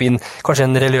vokser opp inn, kanskje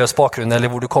en religiøs bakgrunn, eller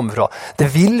hvor du kommer fra.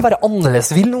 Det vil være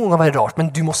annerledes, det vil noen gang være rart,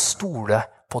 men du må stole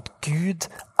på at Gud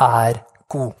er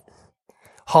god.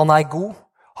 Han er god,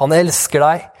 han elsker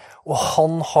deg, og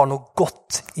han har noe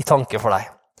godt i tanke for deg.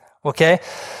 Ok?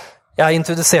 Jeg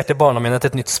introduserte barna mine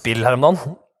til et nytt spill her om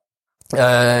dagen.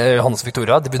 Hans og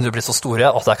Victoria, de begynner å bli så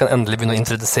store at jeg kan endelig begynne å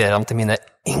introdusere dem til mine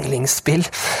yndlingsspill.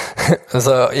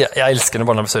 Så jeg elsker når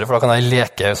barna blir større, for da kan jeg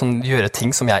leke, gjøre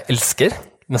ting som jeg elsker,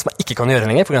 men som jeg ikke kan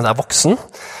gjøre lenger, på grunn av at jeg er voksen.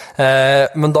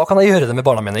 Men da kan jeg gjøre det med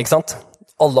barna mine, ikke sant?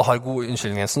 Alle har gode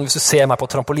unnskyldninger. Så hvis du ser meg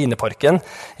på trampolineparken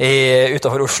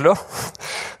utenfor Oslo,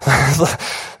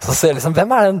 så ser jeg liksom,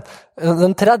 hvem er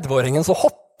den 30-åringen som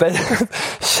hopper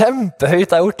kjempehøyt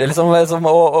der borte,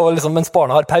 mens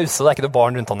barna har pause, og det er ikke noe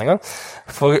barn rundt han engang.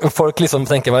 Folk liksom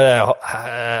tenker bare,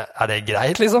 er det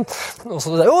greit liksom? Og så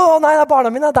sier nei,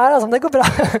 barna mine er der, altså, det går bra.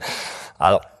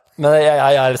 Neida. Men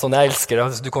jeg elsker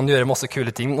det, du kan gjøre masse kule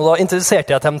ting. Og da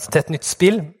introduserte jeg dem til et nytt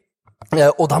spill,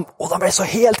 og de ble så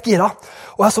helt gira.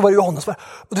 Og jeg så bare Johannes,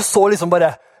 og du så liksom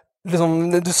bare, du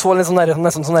så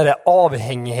nesten sånn der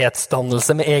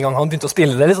avhengighetsdannelse med en gang han begynte å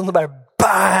spille det, liksom, det bare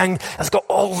bang, jeg skal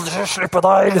aldri slippe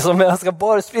deg, liksom, jeg skal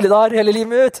bare spille der hele livet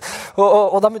mitt,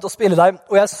 og de begynte å spille der,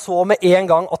 og jeg så med en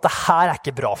gang at det her er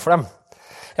ikke bra for dem.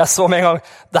 Jeg så med en gang,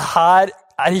 det her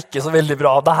er ikke så veldig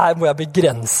bra, det her må jeg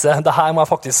begrense, det her må jeg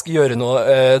faktisk gjøre noe,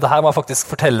 det her må jeg faktisk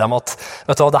fortelle dem at,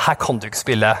 vet du hva, det her kan du ikke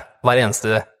spille hver eneste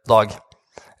dag,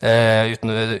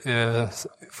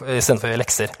 I stedet for å gjøre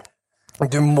lekser.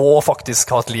 Du må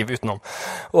faktisk ha et liv utenom.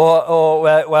 Og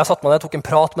jeg satt med dem, jeg tok en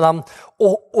prat med dem,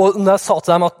 og når jeg sa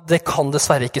til dem at det kan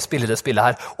dessverre ikke spille det spillet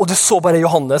her, og du så bare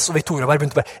Johannes og Victoria bare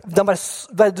begynte du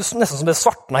nesten som det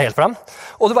svartna helt for dem,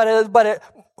 og du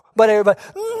bare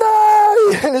nei,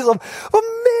 liksom, hva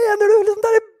mener du, liksom, det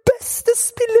er det beste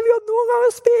spillet vi har noen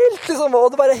gang spilt, liksom,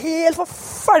 og det var helt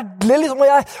forferdelig, liksom, og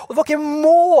det var ikke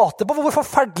måte på hvor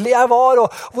forferdelig jeg var, og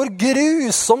hvor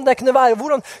grusom det kunne være,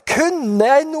 hvordan kunne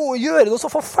jeg gjøre noe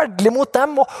så forferdelig mot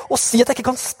dem, og si at jeg ikke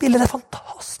kan spille det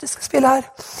fantastiske spillet her.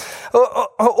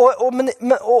 Men det,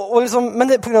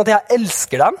 på grunn av at jeg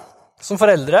elsker dem som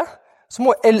foreldre, så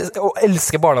må å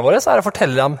elske barna våre, så er det å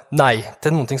fortelle dem nei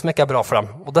til noen ting som ikke er bra for dem.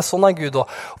 Og det er sånn er Gud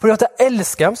også. Og på grunn av at jeg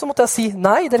elsker dem, så måtte jeg si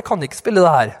nei, dere kan ikke spille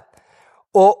det her.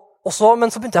 Men så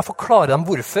begynte jeg å forklare dem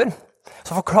hvorfor.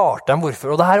 Så forklarte dem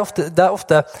hvorfor. Og det er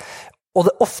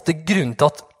ofte grunnen til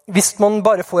at hvis man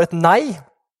bare får et nei,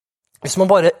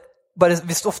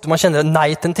 hvis ofte man kjenner nei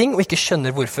til en ting og ikke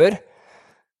skjønner hvorfor,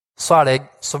 så er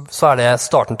det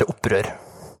starten til opprør.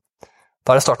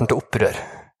 Da er det starten til opprør.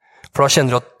 For da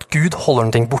kjenner du at Gud holder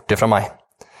noe borte fra meg.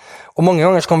 Og mange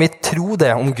ganger kan vi tro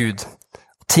det om Gud.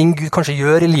 Ting Gud kanskje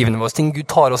gjør i livene våre, ting Gud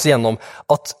tar oss igjennom,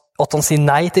 at han sier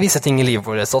nei til visse ting i livet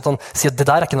vårt, at han sier at det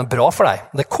der er ikke noe bra for deg.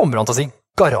 Det kommer han til å si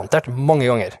garantert mange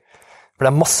ganger. For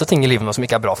det er masse ting i livet som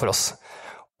ikke er bra for oss.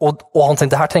 Og han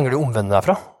sier, det her trenger du å omvende deg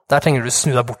fra. Det her trenger du å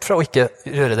snu deg bort fra og ikke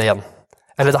gjøre det igjen.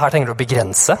 Eller det her trenger du å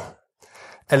begrense.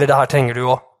 Eller det her trenger du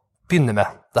å begynne med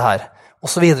det her. Og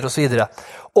så videre, og så videre.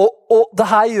 Og det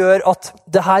her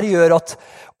gjør at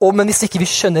men hvis ikke vi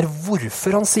skjønner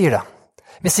hvorfor han sier det,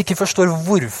 hvis ikke vi forstår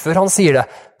hvorfor han sier det,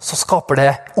 så skaper det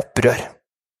opprør.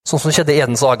 Sånn som det skjedde i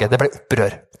Edens hage, det ble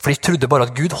opprør. For de trodde bare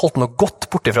at Gud holdt noe godt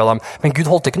borte fra dem, men Gud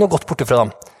holdt ikke noe godt borte fra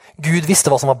dem. Gud visste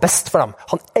hva som var best for dem.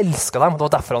 Han elsket dem, og det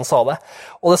var derfor han sa det.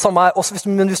 Og det samme er også,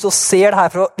 hvis du ser det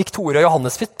her fra Victoria og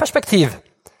Johannes perspektiv,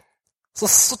 så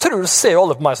ser jo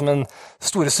alle på meg som en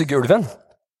store stygge ulven.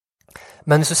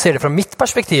 Men hvis du ser det fra mitt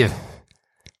perspektiv,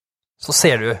 så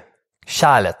ser du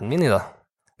kjærligheten min i det.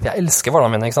 Jeg elsker barna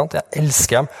mine, ikke sant? Jeg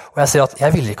elsker dem, og jeg sier at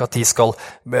jeg vil ikke at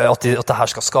det her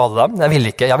skal skade dem. Jeg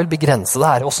vil begrense det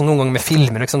her. Også noen ganger med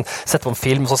filmer, liksom, sette på en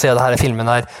film, og så ser jeg at filmen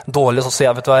er dårlig, så sier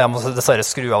jeg, vet du hva, jeg må dessverre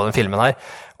skru av den filmen her.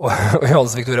 Og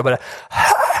Johannes og Victoria bare,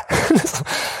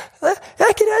 jeg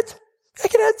er ikke redd.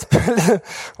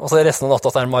 Og så er resten av natta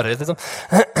at det er en mareritt, liksom.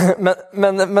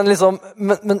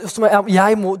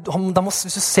 Hvis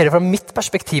du ser det fra mitt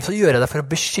perspektiv, så gjør jeg det for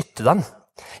å beskytte dem.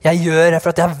 Jeg gjør det for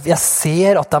at jeg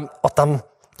ser at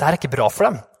det er ikke bra for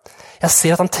dem. Jeg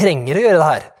ser at de trenger å gjøre det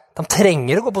her. De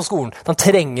trenger å gå på skolen. De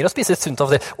trenger å spise et sunt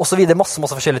av det, og så videre, masse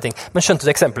forskjellige ting. Men skjønte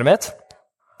du eksempelet mitt?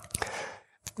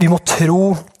 Vi må tro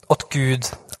at Gud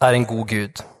er en god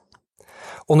Gud.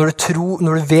 Og når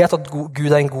du vet at Gud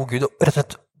er en god Gud, og rett og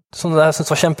slett, som jeg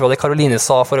synes var kjempebra, det Karoline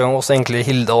sa forrige gang, også egentlig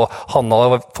Hilde og Hanna,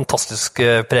 det var en fantastisk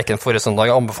preken forrige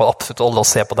søndag, jeg anbefaler absolutt alle å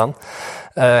se på den,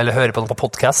 eller høre på den på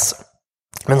podcast.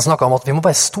 Men snakket om at vi må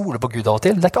bare stole på Gud av og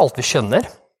til, det er ikke alt vi skjønner.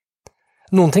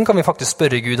 Noen ting kan vi faktisk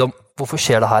spørre Gud om, hvorfor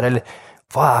skjer det her, eller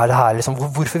hva er det her, liksom,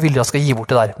 hvorfor vil jeg skal gi bort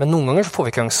det der? Men noen ganger så får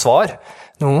vi ikke engang svar.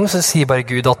 Noen ganger så sier bare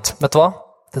Gud at, vet du hva,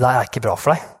 det der er ikke bra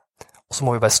for deg. Og så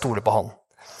må vi bare stole på han.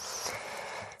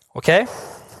 Ok,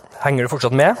 henger du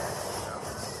fortsatt med?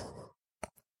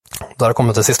 Da har jeg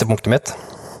kommet til siste punktet mitt.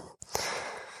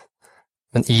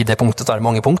 Men i det punktet er det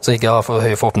mange punkt, så ikke jeg har for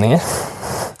høye forhåpninger.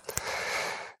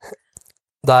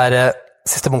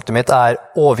 Siste punktet mitt er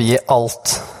overgi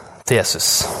alt til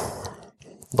Jesus.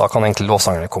 Da kan egentlig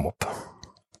lovsangerne komme opp.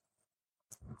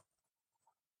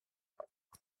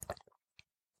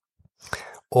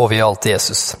 Overgi alt til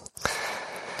Jesus.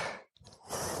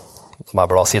 Da må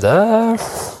jeg bla si det.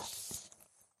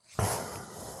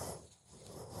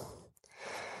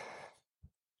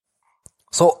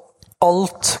 Så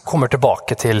alt kommer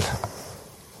tilbake til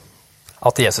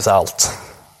at Jesus er alt.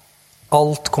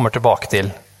 Alt kommer tilbake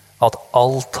til at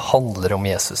alt handler om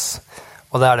Jesus.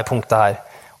 Og det er det punktet her.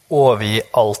 Overgi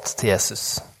alt til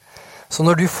Jesus. Så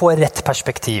når du får rett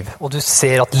perspektiv, og du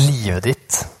ser at livet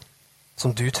ditt,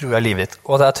 som du tror er livet ditt,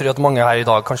 og jeg tror at mange her i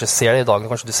dag kanskje ser det i dag,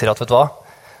 og kanskje du ser at, vet du hva,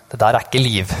 det der er ikke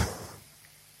liv.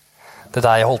 Det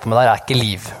der jeg holder på med der er ikke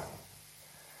liv.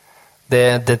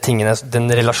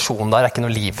 Den relasjonen der er ikke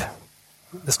noe liv.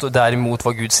 Det er imot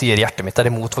hva Gud sier i hjertet mitt, det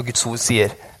er imot hva Guds ord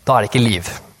sier. Da er det ikke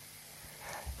liv.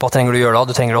 Hva trenger du å gjøre da?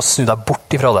 Du trenger å snu deg bort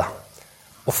ifra det,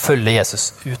 og følge Jesus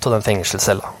ut av den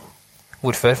fengselscella.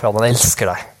 Hvorfor? For han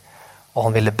elsker deg, og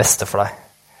han vil det beste for deg.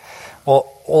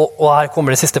 Og her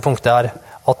kommer det siste punktet her,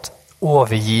 at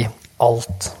overgi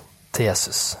alt til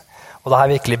Jesus. Og det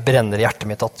her virkelig brenner i hjertet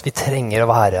mitt, at vi trenger å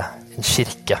være en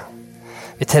kirke.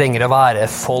 Vi trenger å være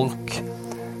folk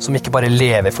som ikke bare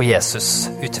lever for Jesus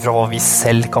utifra hva vi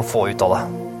selv kan få ut av det.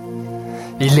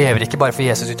 Vi lever ikke bare for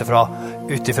Jesus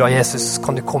utifra Jesus,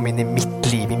 kan du komme inn i mitt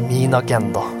liv, i min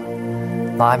agenda.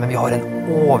 Nei, men vi har en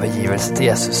overgivelse til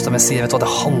Jesus, der vi sier, vet du hva,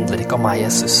 det handler ikke om meg,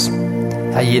 Jesus.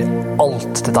 Jeg gir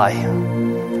alt til deg.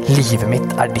 Livet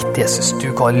mitt er ditt, Jesus.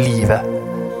 Du ga livet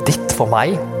ditt for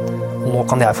meg, og nå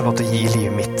kan jeg få lov til å gi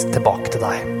livet mitt tilbake til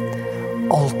deg.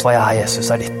 Alt hva jeg er, Jesus,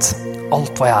 er ditt.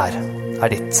 Alt hva jeg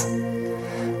er ditt.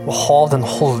 Å ha den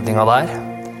holdningen der,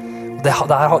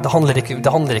 det handler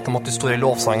ikke om at du står i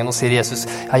lovsangen og sier, Jesus,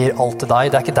 jeg gir alt til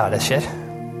deg. Det er ikke der det skjer.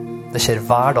 Det skjer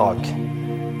hver dag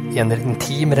i en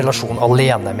intim relasjon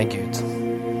alene med Gud.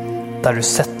 Der du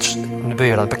setter, om du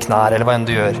bøyer deg på knær, eller hva enn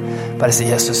du gjør, bare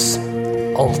si, Jesus,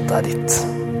 alt er ditt.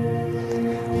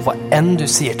 Og hva enn du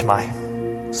sier til meg,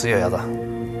 så gjør jeg det.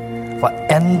 Hva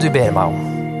enn du ber meg om,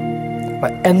 hva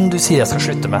enn du sier jeg skal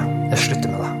slutte med, jeg slutter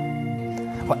med det.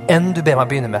 Hva enn du ber meg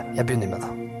begynne med, jeg begynner med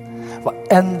det. Hva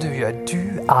enn du gjør, du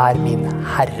er min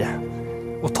Herre.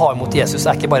 Å ta imot Jesus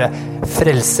er ikke bare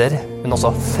frelser, men også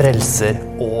frelser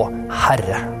og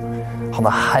Herre. Han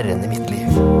er Herren i mitt liv.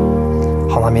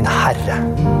 Han er min Herre.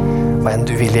 Hva enn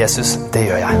du vil, Jesus, det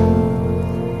gjør jeg.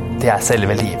 Det er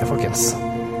selve livet, folkens.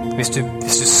 Hvis du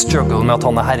struggler med at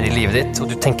han er Herre i livet ditt, og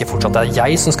du tenker fortsatt det er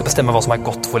jeg som skal bestemme hva som er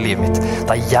godt for livet mitt.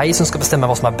 Det er jeg som skal bestemme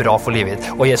hva som er bra for livet ditt.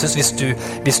 Og Jesus,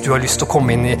 hvis du har lyst til å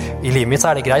komme inn i livet mitt, så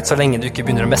er det greit, så lenge du ikke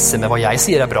begynner å messe med hva jeg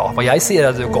sier er bra, hva jeg sier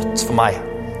er godt for meg.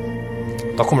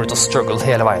 Da kommer du til å struggle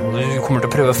hele veien. Du kommer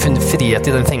til å prøve å finne frihet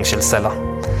i den fengselscella.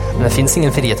 Men det finnes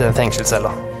ingen frihet i den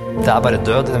fengselscella. Det er bare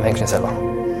død i den fengselscella.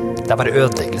 Det er bare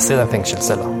ødeleggelse i den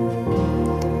fengselscella.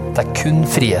 Det er kun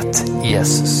frihet i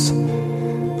Jesus.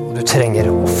 Og du trenger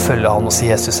å følge han og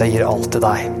si, Jesus, jeg gir alt til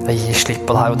deg. Jeg gir slipp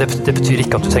på det her. Og det betyr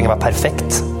ikke at du trenger å være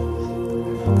perfekt.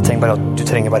 Du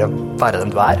trenger bare å være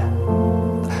den du er.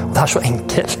 Og det er så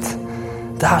enkelt.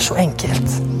 Det er så enkelt.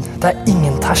 Det er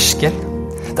ingen terskel.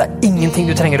 Det er ingenting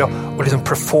du trenger å liksom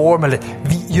perform eller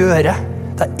gjøre.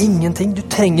 Det er ingenting. Du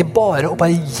trenger bare å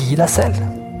bare gi deg selv.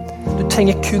 Du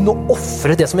trenger kun å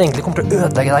offre det som egentlig kommer til å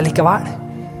ødelegge deg likevel.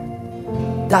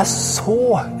 Det er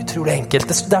så utrolig enkelt.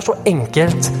 Det er så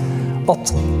enkelt at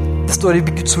det står i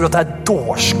Guds ord at det er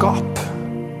dårskap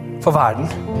for verden.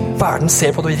 Verden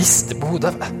ser på det og rister på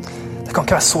hodet. Det kan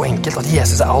ikke være så enkelt at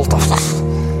Jesus er alt.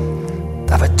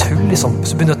 Det er bare tull, liksom.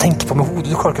 Hvis du begynner å tenke på med hodet,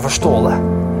 du kan ikke forstå det.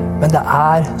 Men det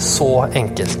er så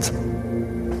enkelt.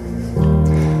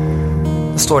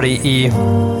 Det står det i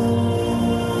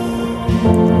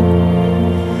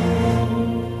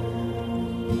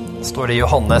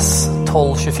Johannes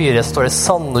 12,24, står det,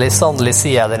 sannelig, sannelig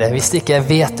sier jeg dere, hvis det ikke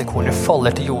hvetekornet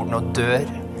faller til jorden og dør,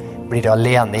 blir det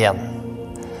alene igjen.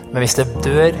 Men hvis det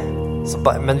dør, så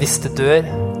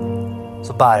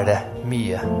bærer det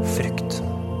mye frukt.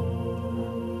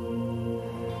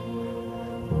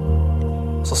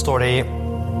 Så står det i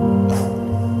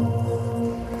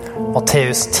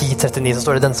Matteus 10,39, så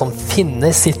står det, den som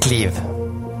finner sitt liv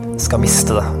skal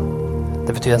miste det.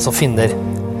 Det betyr den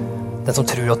som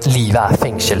tror at livet er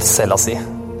fengselscella si.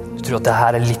 Du tror at det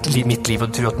her er mitt liv, og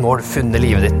du tror at nå har du funnet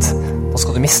livet ditt. Nå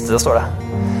skal du miste det, står det.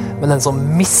 Men den som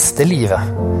mister livet,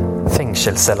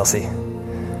 fengselscella si,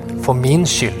 for min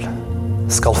skyld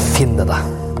skal finne det.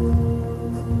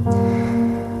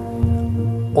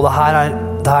 Og det her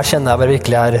kjenner jeg bare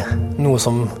virkelig er noe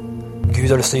som Gud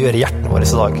har lyst til å gjøre i hjertene våre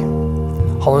i dag.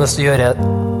 Han har lyst til å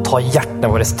ta hjertene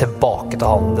våre tilbake til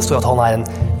han. Det står at han er en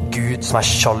Gud som er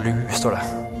sjalu, står det.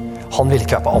 Han vil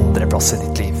ikke være på andre plass i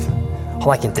ditt liv. Han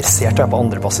er ikke interessert i å være på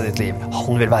andre plass i ditt liv.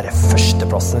 Han vil være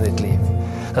førsteplassen i ditt liv.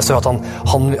 Det står at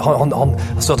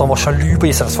han var sjalu på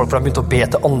Israels folk, for han begynte å be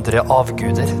til andre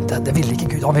avguder. Det ville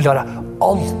ikke Gud. Han ville være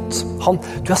alt.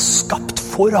 Du er skapt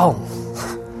for han.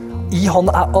 I han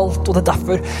er alt, og det er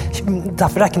derfor det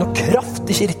er ikke noe kraft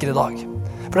i kirken i dag.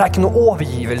 For det er ikke noe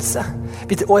overgivelse.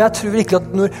 Og jeg tror virkelig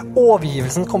at når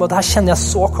overgivelsen kommer, og det her kjenner jeg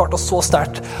så klart og så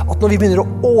sterkt, at når vi begynner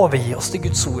å overgi oss til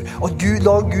Guds ord, og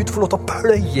la Gud få lov til å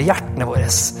pløye hjertene våre,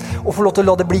 og få lov til å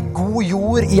la det bli god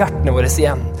jord i hjertene våre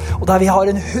igjen, og der vi har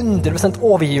en 100%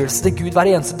 overgivelse til Gud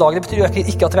hver eneste dag, det betyr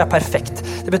ikke at vi er perfekt,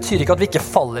 det betyr ikke at vi ikke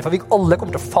faller, for vi alle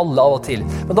kommer til å falle av og til,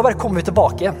 men da bare kommer vi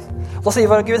tilbake igjen. Da sier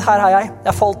vi, Gud, her er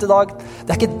jeg falt i dag.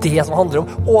 Det er ikke det som handler om.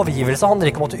 Overgivelse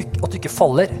handler ikke om at du ikke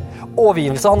faller.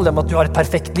 Overgivelse handler om at du har et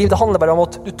perfekt liv. Det handler bare om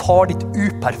at du tar ditt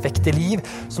uperfekte liv,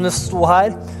 som det står her.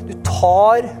 Du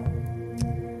tar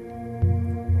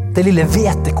det lille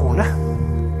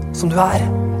hvetekornet som du er.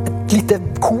 Et lite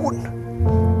korn.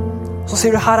 Så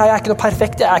sier du, her er jeg ikke noe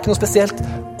perfekt, jeg er ikke noe spesielt.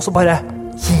 Og så bare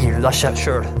gir du deg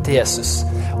selv til Jesus.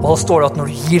 Og da står det at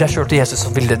når du gir deg selv til Jesus,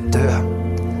 så vil det dø.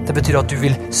 Det Det betyr at du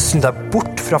vil snu deg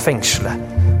bort fra fengselet.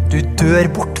 Du dør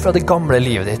bort fra det gamle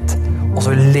livet ditt, og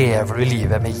så lever du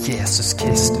livet med Jesus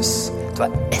Kristus. Du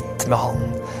ett med han.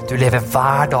 Du lever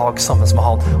hver dag sammen med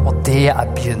han, og det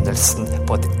begynnelsen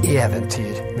på et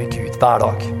eventyr med Gud hver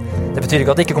dag. Det betyr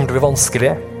ikke at det ikke kommer til å bli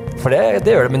vanskelig, for det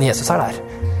gjør det, men Jesus der.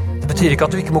 Det betyr ikke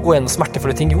at du ikke må gå gjennom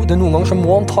smertefulle ting. Jo, det noen ganger så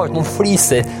må han ta ut noen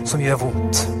fliser som gjør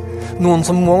vondt. Noen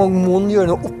som må gjøre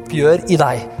noe oppgjør i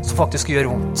deg som faktisk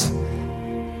gjør vondt.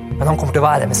 Men han kommer til å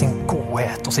være med sin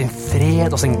godhet og sin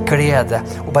fred og sin glede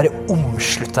og bare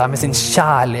omslutte deg med sin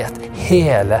kjærlighet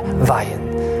hele veien.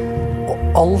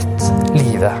 Og alt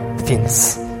livet finnes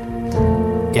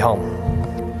i han.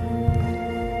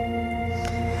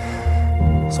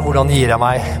 Så hvordan gir jeg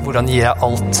meg? Hvordan gir jeg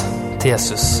alt til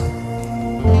Jesus?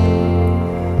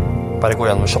 Bare gå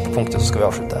gjennom kjappe punkter, så skal vi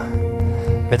avslutte.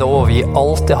 Ved å overgi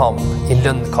alt til ham i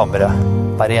lønnkammeret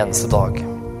hver eneste dag.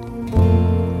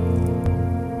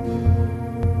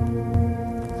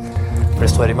 For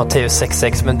det står i Matteus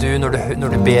 6,6, men du, når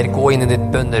du ber, gå inn i ditt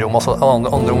bønnerom, altså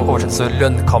andre oversettelse,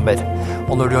 lønnkammer.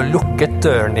 Og når du har lukket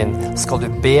døren din, skal du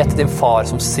be til din far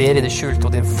som ser i det skjulte,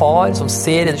 og din far som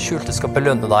ser i det skjulte skal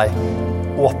belønne deg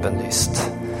åpenlyst.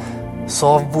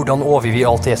 Så hvordan overgir vi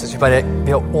alt til Jesus? Vi bare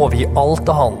ved å overgi alt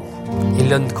til han i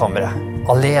lønnkammeret,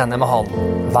 alene med han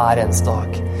hver eneste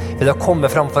dag. Ved å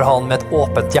komme framfor han med et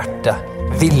åpent hjerte,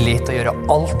 villig til å gjøre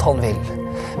alt han vil.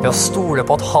 Ved å stole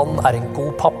på at han en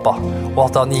god pappa, og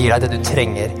at han gir deg det du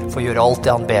trenger for å gjøre alt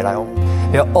det han ber deg om.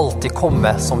 Ved å alltid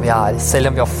komme som vi selv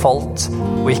om vi har falt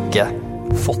og ikke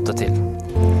fått det til.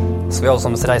 Så skal vi alle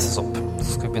sammen reises opp, så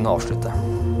skal vi begynne å avslutte.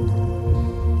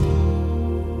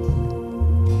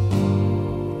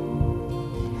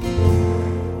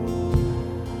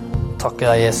 Takker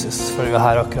deg, Jesus, for du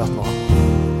her akkurat nå.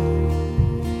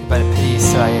 Vi bare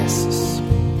priser deg, Jesus.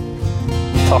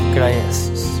 Takker deg,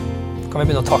 Jesus. Kan vi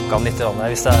begynne å takke ham litt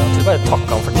hvis det at vi bare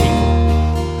takker ham for ting.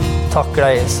 Takker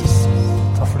deg, Jesus.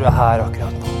 Takk for du her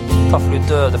akkurat nå. Takk for du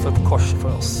døde for korset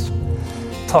for oss.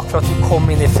 Takk for at du kom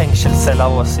inn i fengselscella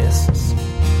av oss, Jesus.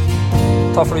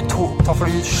 Takk for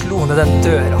du slo ned den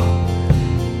døra.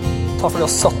 Takk for du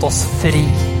har satt oss fri.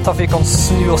 Takk for vi kan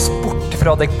snu oss bort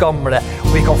fra det gamle,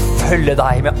 og vi kan følge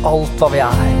deg med alt hva vi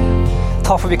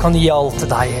Takk for vi kan gi alt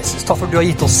til deg, Jesus. Takk for du har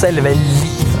gitt oss selve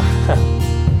livet.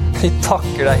 Vi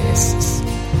takker deg, Jesus.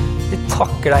 Vi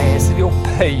takker deg, Jesus. Vi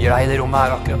opphøyer deg i det rommet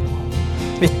her akkurat nå.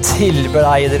 Vi tilber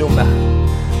deg i det rommet.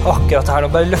 Akkurat her nå,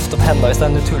 bare løft opp hendene hvis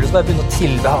det naturlig, så bare begynne å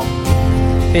tilbe ham.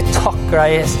 Vi takker deg,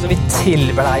 Jesus, og vi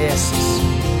tilber deg, Jesus.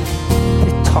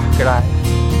 Vi takker deg,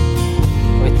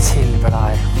 og vi tilber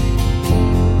deg.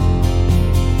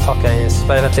 Takk deg, Jesus.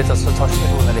 Bare vent litt, så tar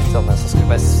vi roen litt, så skal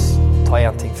vi bare ta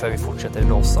en ting før vi fortsetter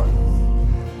lovsang.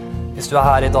 Hvis du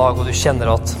her i dag, og du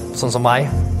kjenner at, sånn som meg,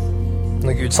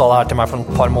 når Gud sa det her til meg for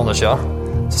et par måneder siden,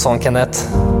 så sa han, Kenneth,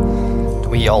 du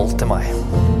må gi alt til meg.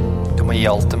 Du må gi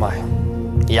alt til meg.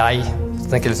 Jeg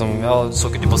tenker liksom, ja,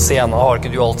 så ikke du på scenen, har ikke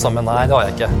du alt sammen? Nei, det har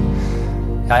jeg ikke.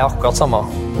 Jeg akkurat samme.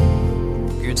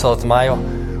 Gud sa det til meg,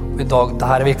 og i dag, det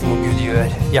her virkelig noe Gud gjør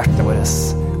i hjertene våre.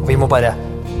 Og vi må bare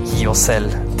gi oss selv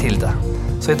til det.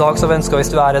 Så i dag så ønsker hvis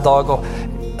du i dag, og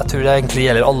jeg tror det egentlig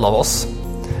gjelder alle av oss,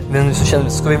 men så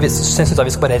synes jeg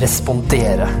vi skal bare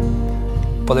respondere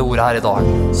på det ordet her i dag,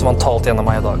 som han talte gjennom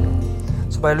meg i dag.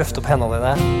 Så bare løft opp hendene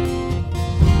dine.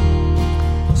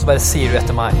 Så bare sier du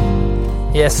etter meg,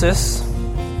 Jesus,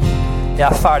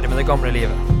 jeg ferdig med det gamle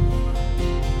livet.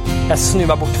 Jeg snur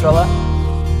meg bort fra det,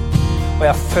 og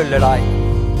jeg følger deg.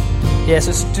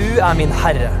 Jesus, du min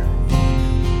Herre.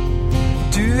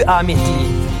 Du mitt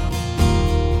liv.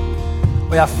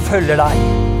 Og jeg følger deg.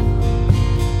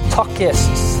 Takk,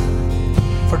 Jesus,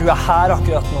 for du her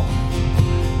akkurat nå.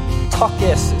 Takk,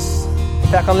 Jesus,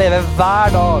 for jeg kan leve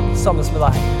hver dag sammen med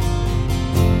deg.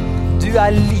 Du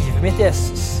livet mitt,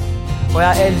 Jesus, og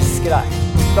jeg elsker deg.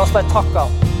 La oss bare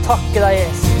takke deg,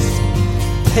 Jesus.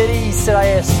 Priser deg,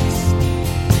 Jesus.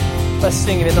 Bare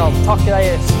synger vi navn. Takke deg,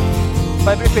 Jesus.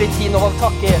 Bare bruker litt tid nå å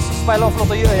takke Jesus. Bare la han få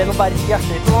lov til å gjøre noe verk i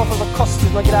hjertet ditt. La han få lov til å kaste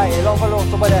ut noen greier. La han få lov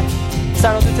til å bare... Hvis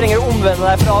det noe du trenger å omvende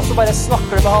deg fra, så bare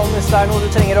snakker du med han. Hvis det noe du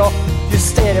trenger å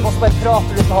justere på, så bare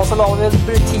prater du med han. Så la vi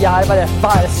bruke tida her bare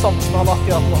være sammen med han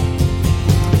akkurat nå.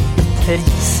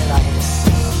 Priser deg,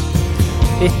 Jesus.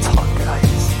 Vi takker deg,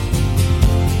 Jesus.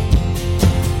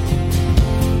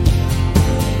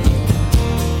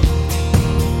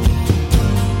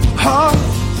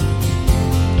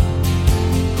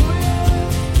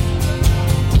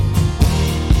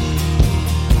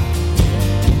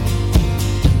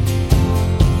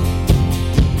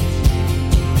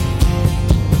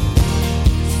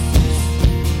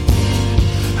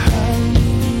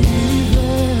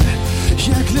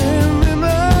 Jeg glemmer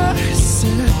meg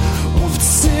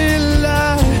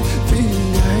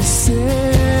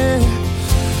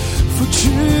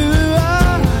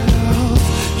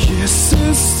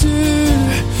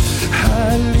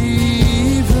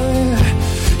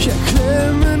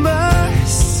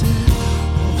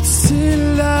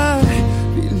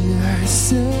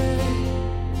say,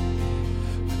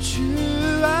 but you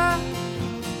are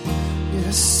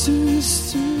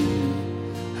Jesus, du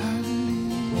er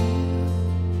liv.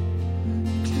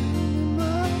 Klemmer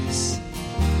meg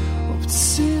opp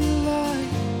til deg,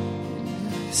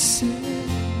 jeg ser,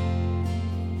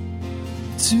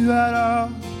 du er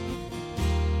alt.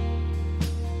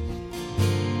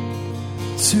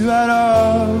 Du er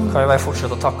alt. Kan vi bare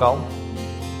fortsette å takke han?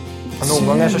 Og noen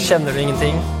ganger så kjenner du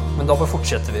ingenting, men da bare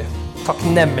fortsetter vi.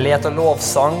 Takknemlighet og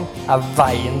lovsang er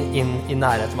veien inn i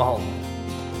nærhet med han.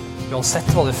 Uansett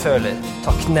hva du føler,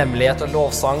 takknemlighet og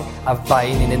lovsang er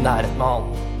veien inn i nærhet med han.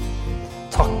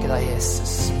 Takke deg,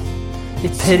 Jesus. Vi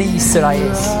priser deg,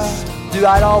 Jesus. Du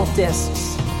er alt, Jesus.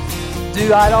 Du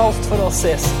er alt for oss,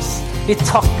 Jesus. Vi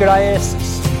takker deg, Jesus.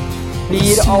 Vi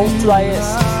gir alt til deg,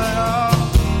 Jesus.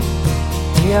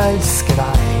 Vi elsker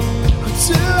deg.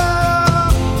 Du er alt,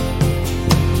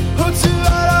 og du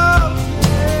er alt,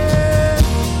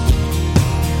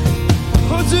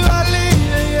 og du er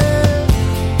livet,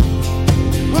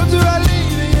 og du er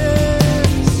livet,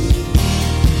 Jesus.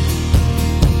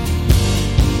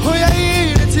 Og jeg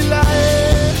gir det til deg,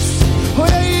 Jesus. Og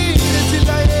jeg gir det til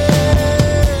deg,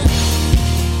 Jesus.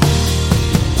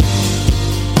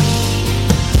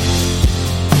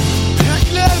 Jeg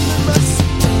glemmer meg selv.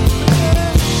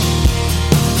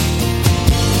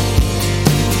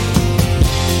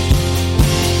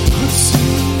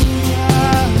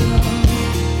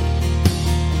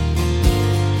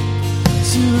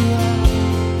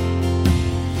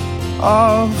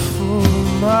 Alt for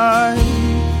meg,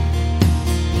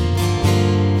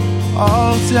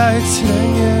 alt jeg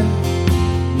trenger.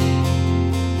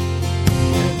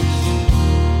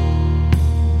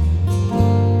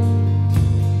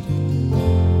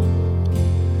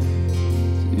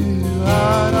 Du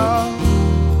er alt.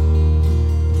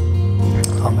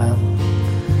 Amen.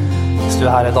 Hvis du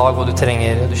er her i dag og du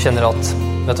kjenner at,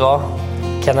 vet du hva,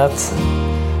 Kenneth,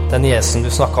 den Jesen du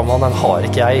snakket om, den har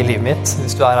ikke jeg i livet mitt.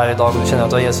 Hvis du er her i dag og du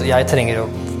kjenner at jeg trenger å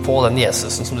få den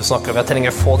Jesusen som du snakker om, jeg trenger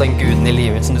å få den Guden i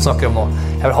livet mitt som du snakker om nå.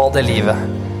 Jeg vil ha det livet.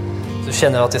 Hvis du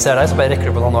kjenner at jeg ser deg, så bare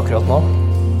rekker du på den akkurat nå.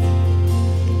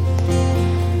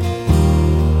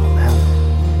 Amen.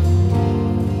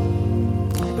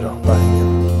 Bra, der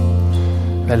igjen.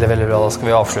 Veldig, veldig bra. Da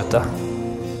skal vi avslutte.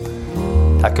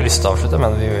 Jeg har ikke lyst til å avslutte,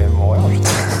 men vi må jo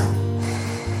avslutte.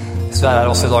 Hvis du er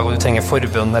her også i dag og du trenger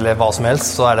forbønn eller hva som helst,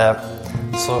 så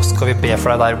skal vi be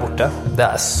for deg der borte. Det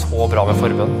er så bra med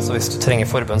forbønn. Så hvis du trenger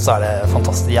forbønn, så er det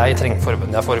fantastisk. Jeg trenger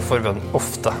forbønn. Jeg får forbønn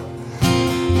ofte.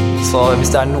 Så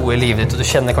hvis det er noe i livet ditt, og du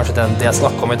kjenner kanskje det jeg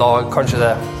snakker om i dag, kanskje du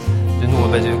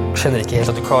kjenner ikke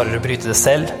helt at du klarer å bryte det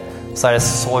selv, så er det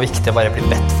så viktig å bare bli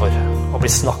bedt for, og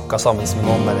bli snakket sammen med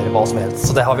noen, eller hva som helst.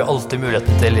 Så det har vi alltid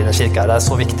muligheten til i den kirke her. Det er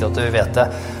så viktig at du vet det,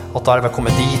 at da er det bare å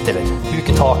komme dit, eller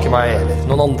bruke tak i meg, eller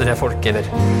noen andre folk, eller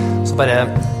så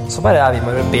bare er vi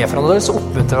med å be for hverandre, så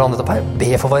oppmuntre hverandre til å bare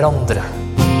be for hverandre.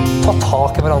 Ta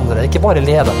tak i hverandre, ikke bare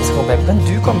lederne som kan be, men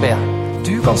du kan be,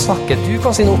 du kan snakke, du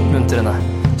kan si noe oppmuntrende.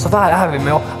 Så er vi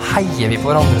med og heier vi på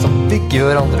hverandre, så bygger vi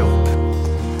hverandre opp.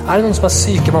 Er det noen som er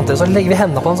syke blant dere, så legger vi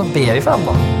hendene på dem, så ber vi for dem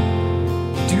da.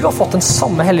 Du har fått den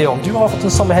samme hellige ånd,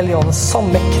 den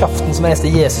samme kraften som reiste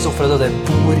Jesus opp fra det døde,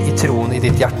 bor i troen i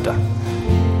ditt hjerte.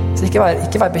 Så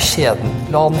ikke vær beskjeden.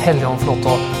 La den hellige ånd få lov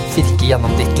til å virke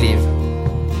gjennom ditt liv.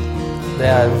 Det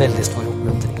er en veldig stor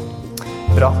oppmuntring.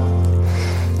 Bra.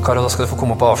 Karo, da skal du få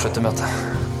komme opp og avslutte møtet.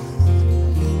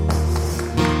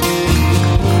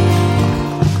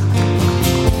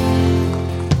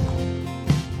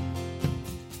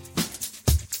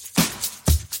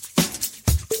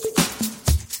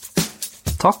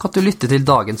 Takk at du lytter til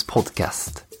dagens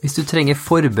podcast. Hvis du trenger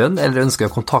forbønn eller ønsker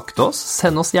å kontakte oss,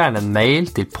 send oss gjerne en mail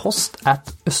til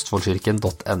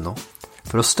post@østfoldkirken.no.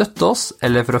 For å støtte oss,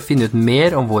 eller for å finne ut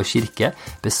mer om vår kirke,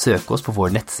 besøk oss på vår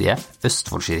nettside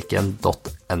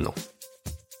østfoldkirken.no.